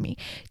describe me.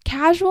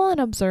 Casual and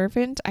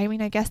observant, I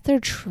mean, I guess they're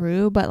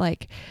true,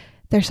 but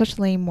they're such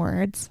lame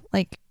words.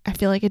 I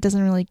feel like it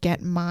doesn't really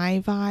get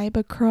my vibe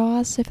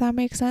across, if that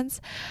makes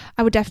sense.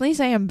 I would definitely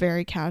say I'm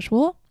very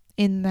casual,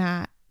 in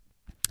that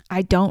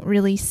I don't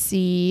really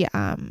see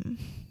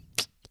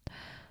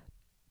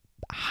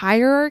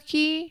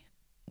hierarchy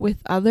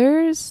with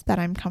others that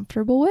I'm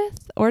comfortable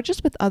with, or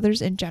just with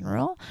others in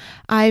general.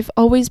 I've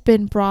always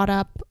been brought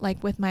up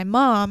with my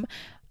mom.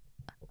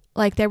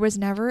 like there was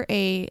never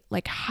a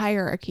like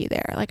hierarchy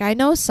there. Like I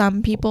know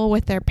some people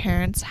with their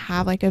parents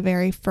have like a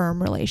very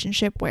firm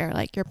relationship where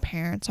like your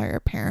parents are your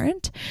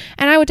parent.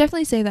 And I would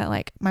definitely say that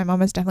like my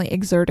mom has definitely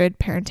exerted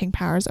parenting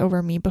powers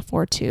over me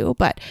before too,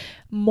 but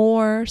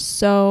more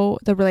so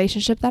the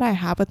relationship that I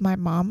have with my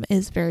mom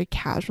is very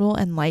casual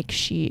and like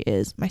she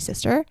is my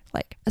sister,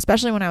 like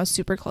especially when I was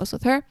super close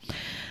with her.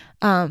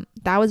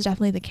 That was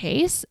definitely the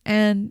case.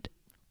 And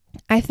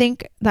I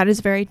think that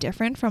is very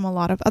different from a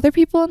lot of other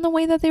people in the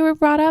way that they were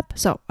brought up.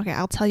 So, okay,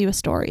 I'll tell you a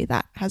story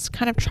that has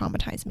kind of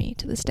traumatized me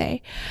to this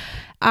day.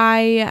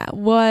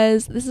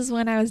 This is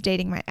when I was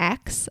dating my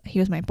ex. He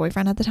was my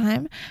boyfriend at the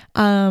time.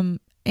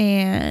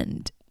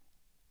 And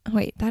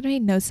wait, that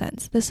made no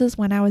sense. This is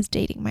when I was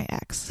dating my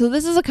ex. So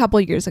this is a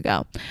couple years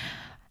ago.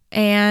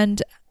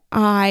 And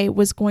I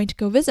was going to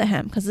go visit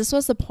him because this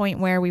was the point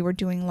where we were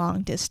doing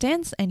long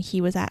distance and he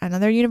was at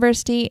another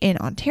university in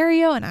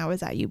Ontario and I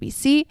was at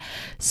UBC.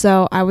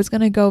 So I was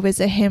going to go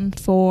visit him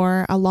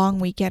for a long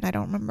weekend. I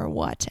don't remember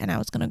what. And I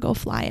was going to go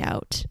fly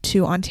out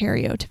to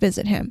Ontario to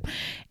visit him.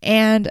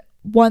 And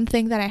one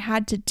thing that I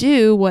had to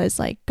do was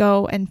like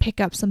go and pick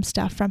up some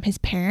stuff from his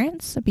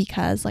parents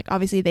because like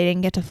obviously they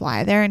didn't get to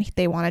fly there and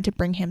they wanted to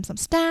bring him some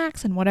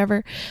snacks and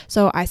whatever.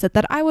 So I said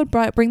that I would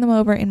bring them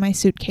over in my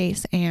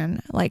suitcase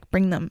and like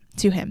bring them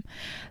to him.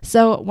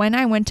 So when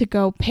I went to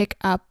go pick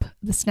up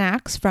the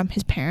snacks from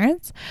his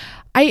parents,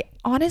 I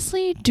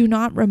honestly do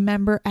not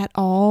remember at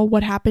all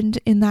what happened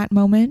in that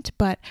moment,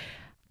 but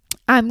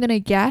I'm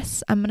going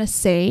to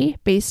say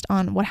based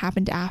on what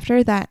happened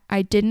after that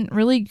I didn't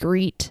really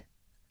greet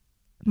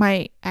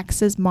my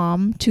ex's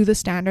mom to the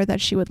standard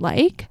that she would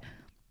like.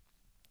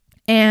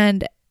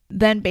 And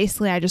then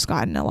basically I just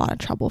got in a lot of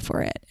trouble for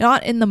it.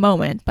 Not in the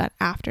moment, but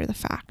after the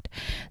fact.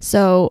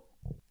 So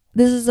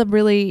this is a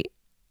really,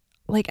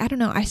 like, I don't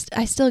know,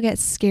 I still get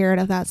scared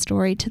of that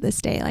story to this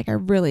day. Like I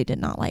really did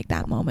not like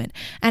that moment.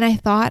 And I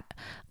thought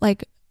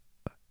like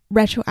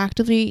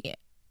retroactively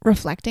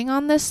reflecting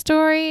on this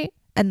story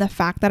and the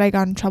fact that I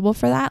got in trouble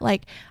for that,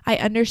 like I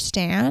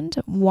understand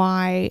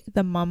why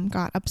the mom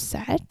got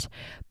upset,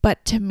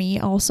 but to me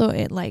also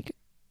it like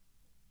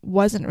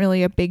wasn't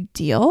really a big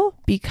deal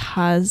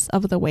because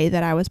of the way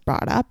that I was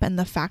brought up and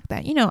the fact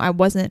that, you know, I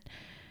wasn't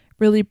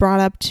really brought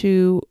up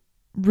to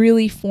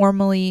really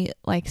formally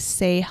like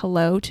say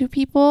hello to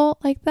people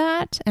like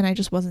that, and I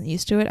just wasn't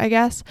used to it, I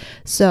guess.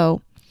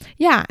 So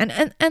yeah,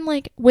 and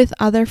like with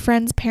other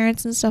friends'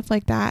 parents and stuff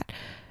like that,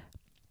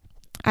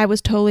 I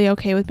was totally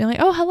okay with being like,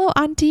 oh, hello,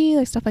 auntie,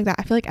 like stuff like that.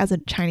 I feel like as a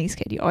Chinese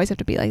kid, you always have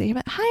to be like,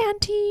 hi,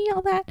 auntie,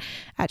 all that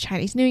at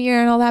Chinese New Year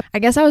and all that. I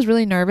guess I was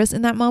really nervous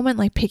in that moment,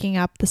 like picking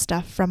up the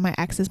stuff from my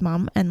ex's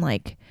mom and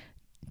like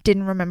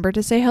didn't remember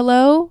to say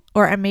hello.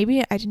 Or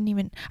maybe I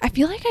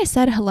feel like I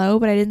said hello,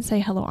 but I didn't say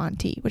hello,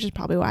 auntie, which is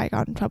probably why I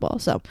got in trouble.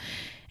 So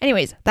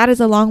anyways, that is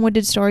a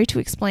long-winded story to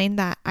explain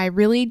that I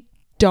really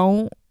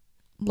don't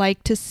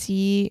like to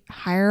see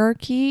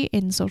hierarchy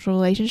in social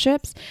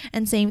relationships.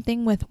 And same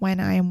thing with when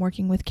I am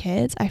working with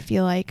kids. I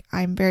feel like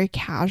I'm very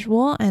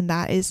casual and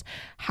that is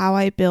how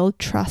I build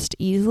trust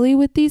easily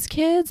with these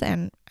kids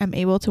and I'm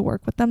able to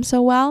work with them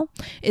so well,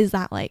 is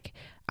that like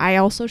I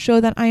also show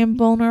that I am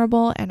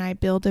vulnerable and I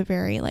build a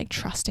very like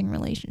trusting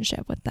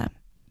relationship with them.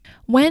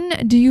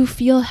 When do you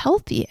feel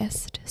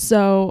healthiest?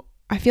 So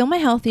I feel my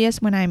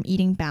healthiest when I'm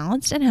eating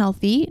balanced and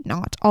healthy,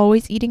 not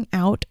always eating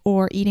out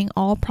or eating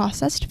all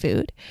processed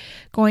food,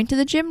 going to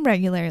the gym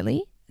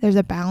regularly. There's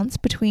a balance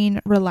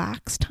between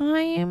relaxed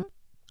time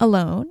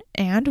alone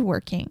and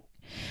working,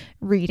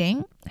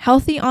 reading,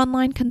 healthy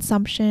online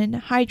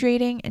consumption,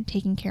 hydrating, and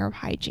taking care of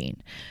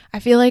hygiene. I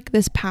feel like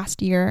this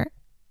past year,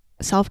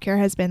 self-care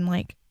has been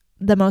like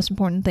the most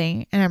important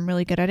thing and I'm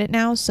really good at it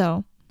now.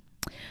 So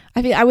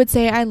I would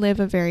say I live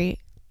a very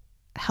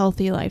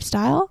healthy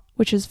lifestyle,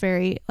 which is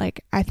very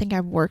like, I think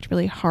I've worked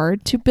really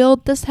hard to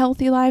build this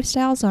healthy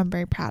lifestyle. So I'm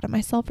very proud of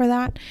myself for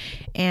that.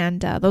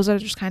 And those are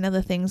just kind of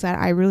the things that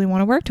I really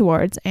want to work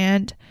towards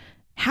and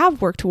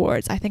have worked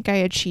towards. I think I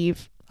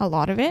achieve a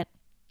lot of it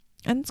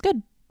and it's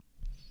good.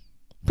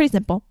 Pretty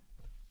simple.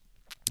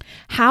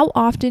 How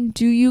often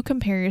do you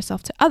compare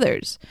yourself to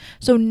others?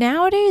 So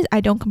nowadays, I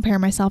don't compare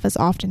myself as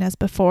often as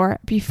before.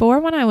 Before,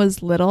 when I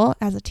was little,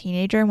 as a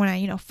teenager, when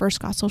I,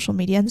 first got social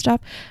media and stuff,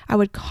 I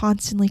would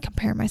constantly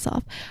compare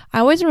myself. I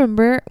always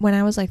remember when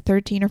I was like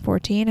 13 or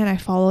 14 and I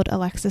followed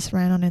Alexis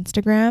Ren on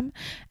Instagram,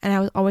 and I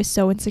was always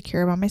so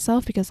insecure about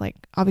myself because like,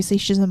 obviously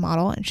she's a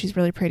model and she's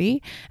really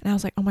pretty. And I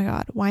was like, oh my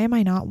God, why am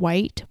I not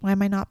white? Why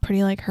am I not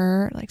pretty like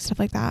her? Like stuff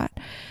like that.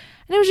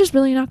 And it was just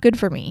really not good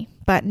for me.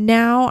 But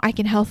now I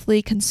can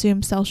healthily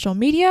consume social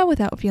media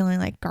without feeling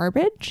like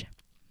garbage.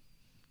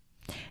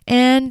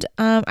 And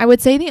I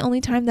would say the only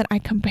time that I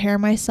compare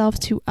myself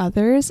to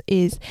others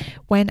is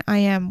when I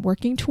am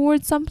working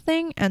towards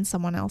something and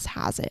someone else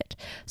has it.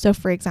 So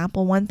for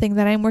example, one thing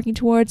that I'm working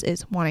towards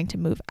is wanting to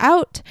move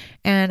out.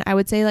 And I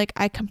would say like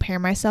I compare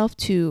myself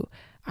to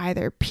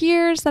either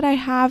peers that I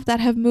have that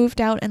have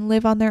moved out and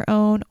live on their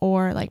own,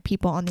 or like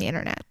people on the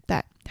internet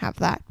that have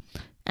that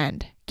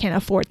and can't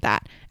afford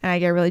that. And I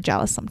get really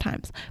jealous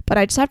sometimes. But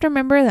I just have to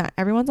remember that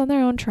everyone's on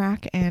their own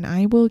track and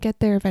I will get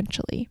there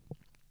eventually.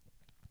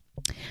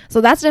 So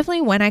that's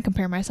definitely when I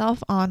compare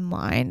myself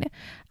online.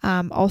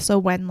 Also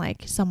when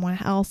like someone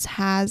else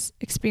has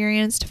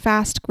experienced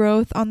fast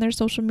growth on their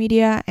social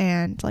media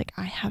and like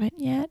I haven't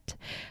yet,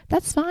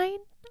 that's fine.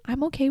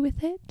 I'm okay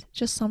with it.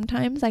 Just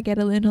sometimes I get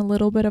in a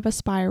little bit of a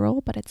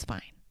spiral, but it's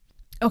fine.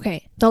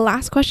 Okay, the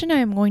last question I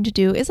am going to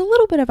do is a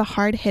little bit of a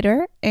hard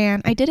hitter,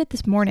 and I did it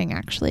this morning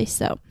actually,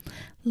 so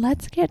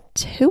let's get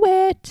to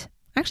it.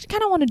 I actually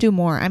kind of want to do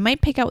more. I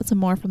might pick out some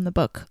more from the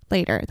book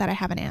later that I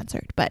haven't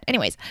answered, but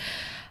anyways,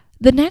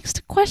 the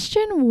next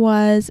question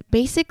was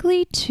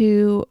basically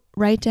to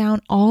write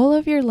down all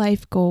of your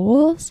life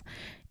goals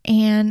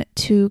and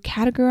to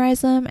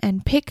categorize them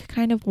and pick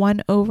kind of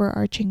one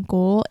overarching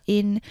goal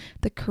in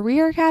the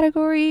career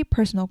category,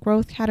 personal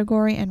growth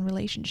category, and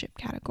relationship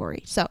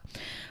category. So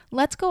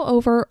let's go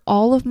over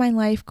all of my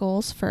life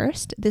goals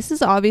first. This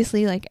is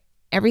obviously like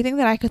everything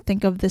that I could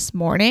think of this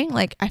morning.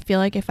 Like I feel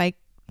like if I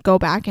go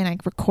back and I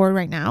record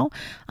right now,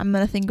 I'm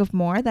going to think of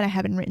more that I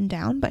haven't written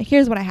down, but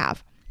here's what I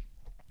have.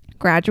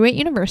 Graduate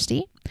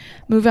university,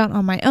 move out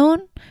on my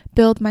own,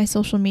 build my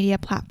social media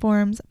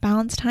platforms,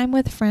 balance time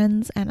with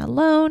friends and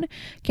alone,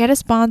 get a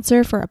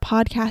sponsor for a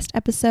podcast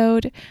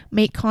episode,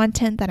 make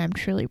content that I'm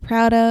truly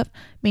proud of,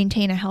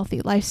 maintain a healthy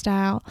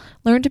lifestyle,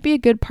 learn to be a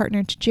good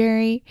partner to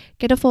Jerry,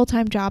 get a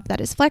full-time job that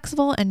is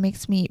flexible and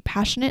makes me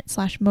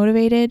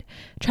passionate/motivated,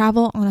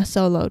 travel on a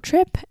solo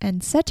trip,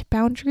 and set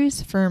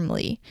boundaries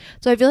firmly.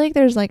 So I feel like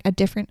there's like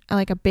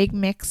a big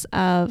mix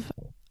of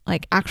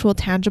like actual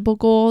tangible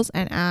goals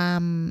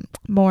and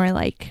more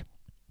like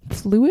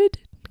fluid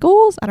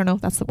goals. I don't know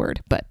if that's the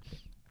word, but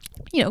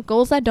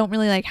goals that don't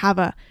really like have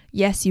a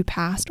yes you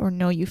passed or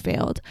no you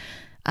failed,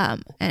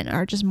 and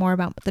are just more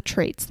about the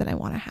traits that I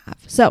want to have.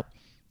 So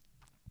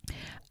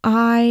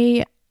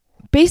I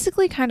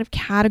basically kind of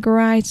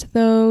categorized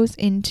those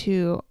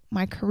into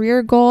my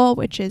career goal,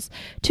 which is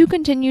to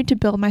continue to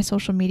build my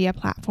social media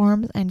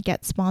platforms and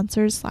get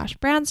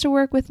sponsors/brands to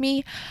work with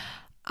me.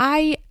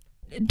 I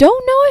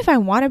don't know if I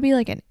want to be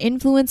like an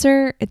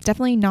influencer. It's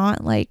definitely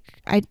not like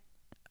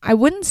I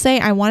wouldn't say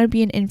I want to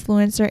be an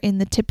influencer in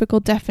the typical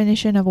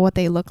definition of what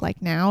they look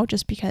like now,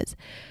 just because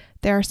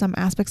there are some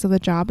aspects of the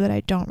job that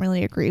I don't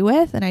really agree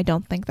with and I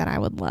don't think that I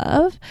would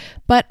love.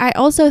 But I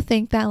also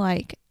think that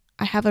like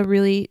I have a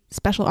really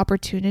special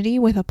opportunity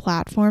with a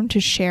platform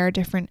to share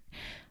different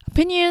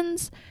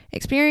opinions,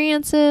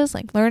 experiences,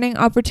 like learning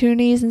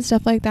opportunities and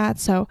stuff like that.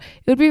 So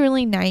it would be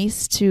really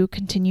nice to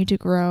continue to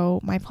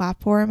grow my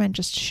platform and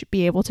just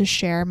be able to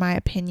share my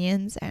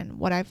opinions and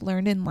what I've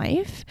learned in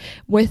life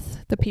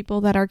with the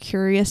people that are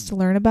curious to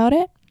learn about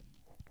it.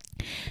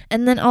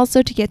 And then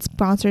also to get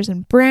sponsors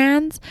and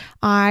brands.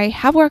 I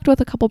have worked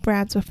with a couple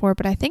brands before,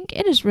 but I think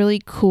it is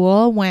really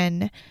cool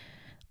when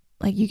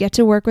like you get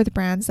to work with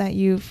brands that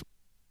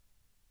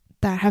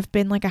have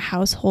been like a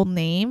household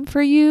name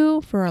for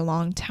you for a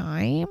long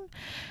time.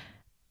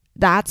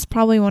 That's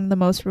probably one of the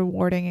most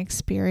rewarding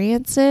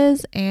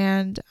experiences.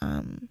 And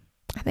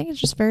I think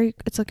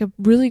it's like a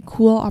really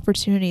cool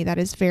opportunity that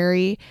is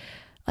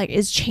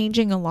is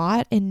changing a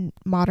lot in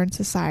modern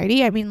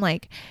society. I mean,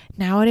 like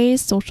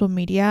nowadays, social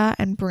media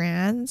and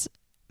brands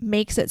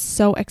makes it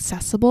so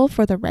accessible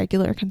for the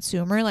regular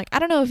consumer. Like, I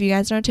don't know if you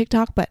guys are on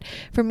TikTok, but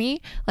for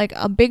me, like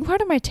a big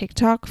part of my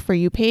TikTok For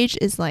You page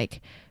is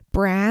like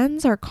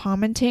brands are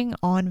commenting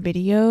on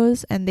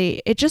videos and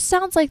it just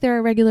sounds like they're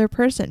a regular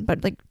person,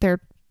 but like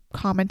they're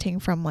commenting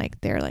from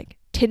like their like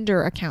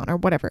Tinder account or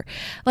whatever.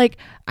 Like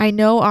I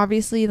know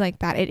obviously like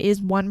that it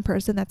is one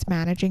person that's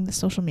managing the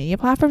social media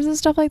platforms and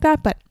stuff like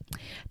that, but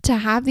to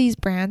have these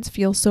brands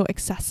feel so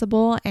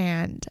accessible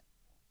and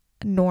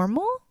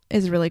normal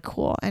is really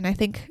cool. And I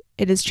think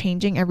it is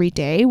changing every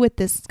day with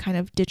this kind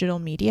of digital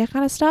media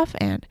kind of stuff,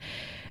 and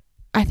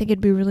I think it'd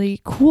be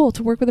really cool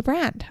to work with a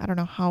brand. I don't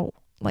know how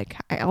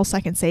else I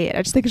can say it.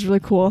 I just think it's really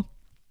cool.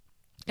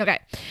 Okay.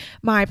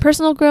 My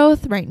personal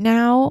growth right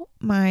now,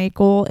 my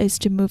goal is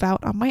to move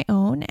out on my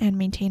own and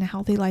maintain a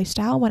healthy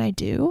lifestyle when I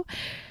do.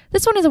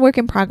 This one is a work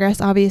in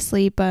progress,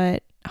 obviously,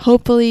 but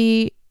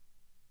hopefully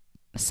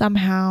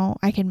somehow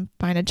I can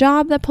find a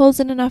job that pulls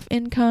in enough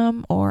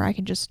income, or I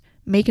can just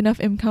make enough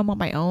income on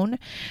my own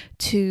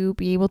to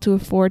be able to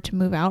afford to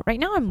move out. Right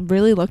now, I'm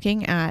really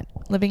looking at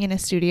living in a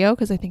studio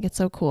because I think it's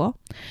so cool.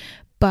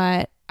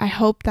 But I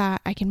hope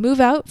that I can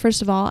move out,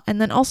 first of all, and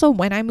then also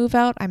when I move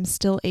out, I'm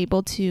still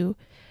able to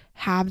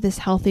have this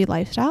healthy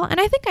lifestyle.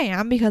 And I think I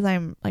am because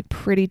I'm like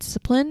pretty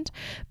disciplined,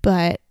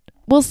 but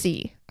we'll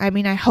see. I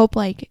mean, I hope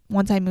like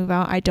once I move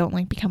out, I don't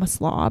like become a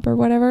slob or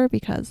whatever,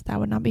 because that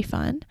would not be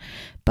fun.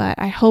 But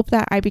I hope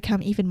that I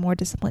become even more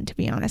disciplined, to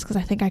be honest, because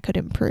I think I could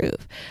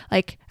improve.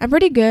 Like I'm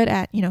pretty good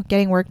at,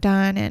 getting work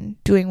done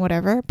and doing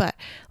whatever. But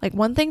like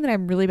one thing that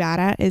I'm really bad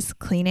at is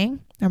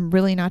cleaning. I'm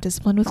really not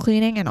disciplined with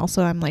cleaning. And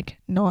also I'm like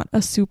not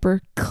a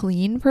super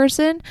clean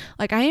person.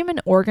 Like I am an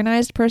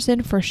organized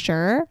person for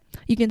sure.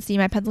 You can see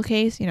my pencil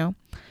case,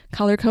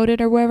 color coded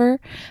or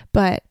whatever,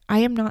 but I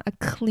am not a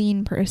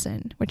clean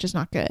person, which is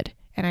not good.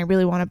 and I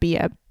really want to be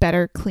a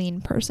better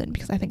clean person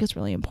because I think it's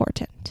really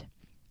important.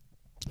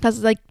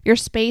 Because like your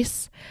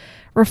space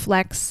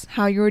reflects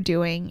how you're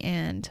doing,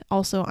 and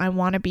also I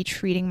want to be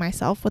treating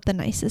myself with the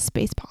nicest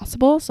space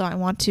possible. So I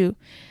want to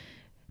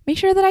make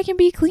sure that I can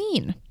be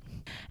clean.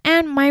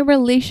 And my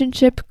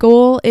relationship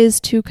goal is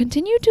to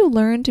continue to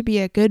learn to be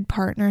a good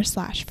partner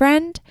 /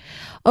 friend.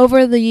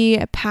 Over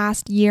the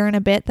past year and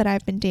a bit that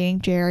I've been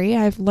dating Jerry,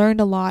 I've learned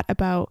a lot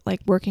about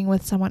like working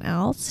with someone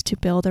else to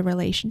build a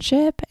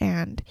relationship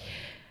and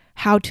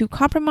how to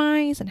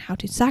compromise and how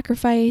to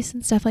sacrifice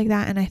and stuff like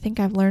that. And I think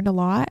I've learned a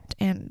lot.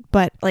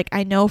 But like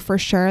I know for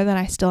sure that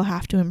I still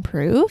have to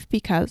improve,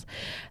 because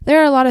there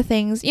are a lot of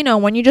things, you know,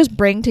 when you just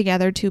bring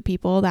together two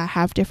people that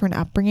have different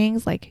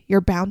upbringings, like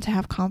you're bound to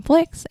have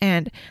conflicts,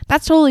 and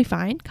that's totally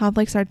fine.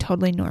 Conflicts are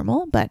totally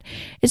normal, but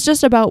it's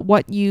just about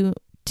what you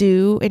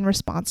do in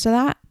response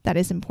to that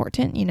is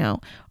important. You know,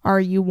 are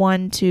you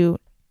one to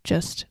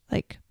just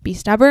like be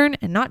stubborn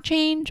and not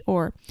change,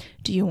 or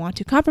do you want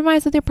to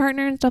compromise with your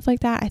partner and stuff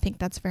like that? I think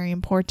that's very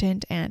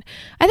important, and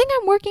I think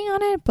I'm working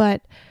on it,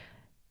 but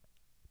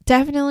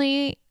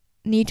definitely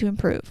need to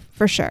improve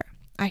for sure.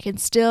 I can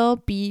still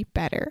be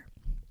better.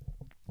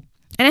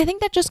 And I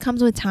think that just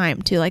comes with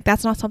time too. Like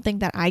that's not something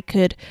that I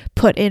could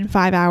put in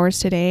 5 hours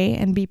today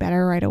and be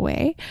better right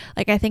away.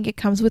 Like I think it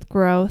comes with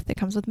growth, it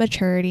comes with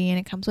maturity, and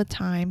it comes with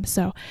time.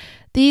 So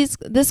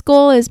this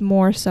goal is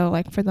more so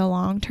like for the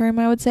long term,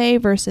 I would say,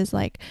 versus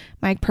like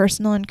my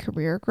personal and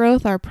career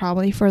growth are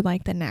probably for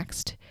like the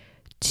next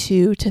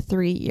 2 to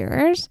 3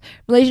 years.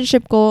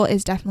 Relationship goal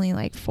is definitely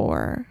like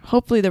for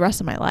hopefully the rest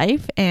of my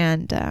life.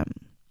 And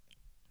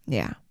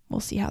yeah,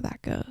 we'll see how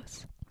that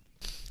goes.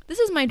 This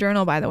is my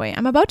journal, by the way.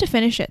 I'm about to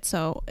finish it,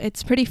 so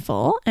it's pretty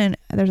full and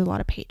there's a lot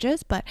of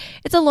pages, but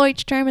it's a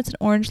Leuchtturm. It's an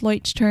orange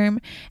Leuchtturm,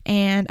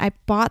 and I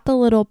bought the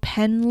little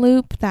pen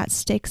loop that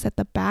sticks at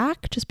the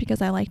back just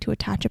because I like to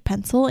attach a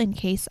pencil in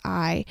case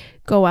I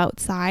go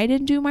outside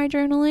and do my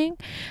journaling.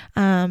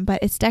 But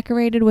it's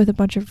decorated with a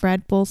bunch of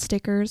Red Bubble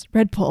stickers,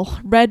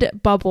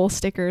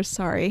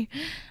 sorry.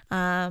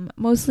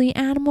 Mostly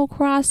Animal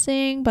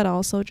Crossing, but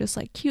also just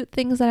like cute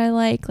things that I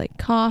like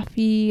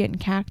coffee and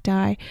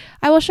cacti.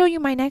 I will show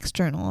you my next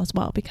journal as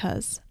well,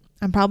 because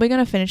I'm probably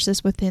going to finish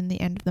this within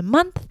the end of the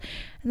month,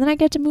 and then I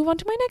get to move on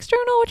to my next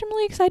journal, which I'm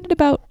really excited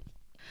about.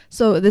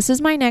 So this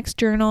is my next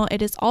journal.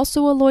 It is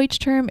also a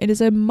Leuchtturm. It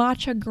is a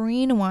matcha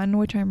green one,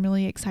 which I'm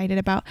really excited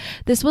about.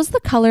 This was the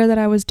color that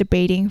I was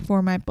debating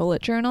for my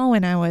bullet journal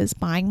when I was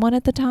buying one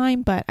at the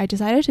time, but I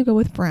decided to go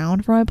with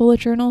brown for my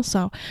bullet journal.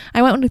 So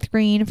I went with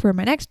green for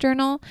my next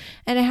journal,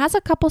 and it has a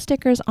couple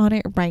stickers on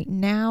it right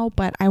now,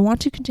 but I want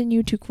to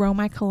continue to grow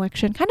my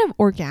collection kind of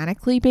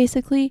organically,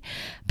 basically.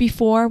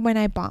 Before, when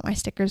I bought my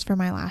stickers for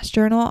my last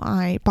journal,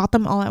 I bought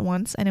them all at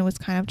once, and it was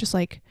kind of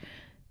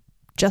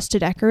just to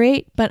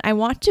decorate, but I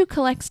want to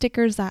collect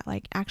stickers that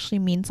like actually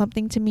mean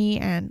something to me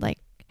and like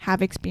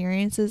have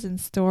experiences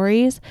and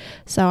stories.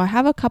 So I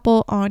have a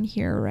couple on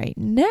here right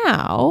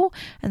now,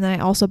 and then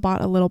I also bought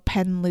a little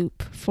pen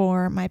loop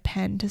for my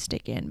pen to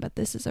stick in, but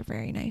this is a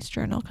very nice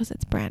journal because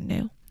it's brand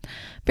new.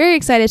 Very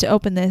excited to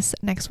open this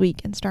next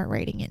week and start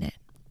writing in it.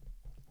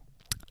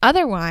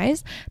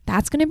 Otherwise,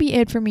 that's going to be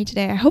it for me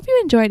today. I hope you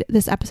enjoyed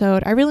this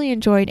episode. I really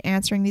enjoyed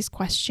answering these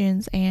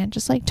questions and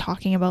just like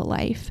talking about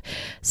life.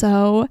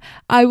 So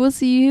I will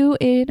see you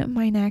in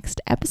my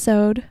next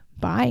episode.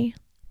 Bye.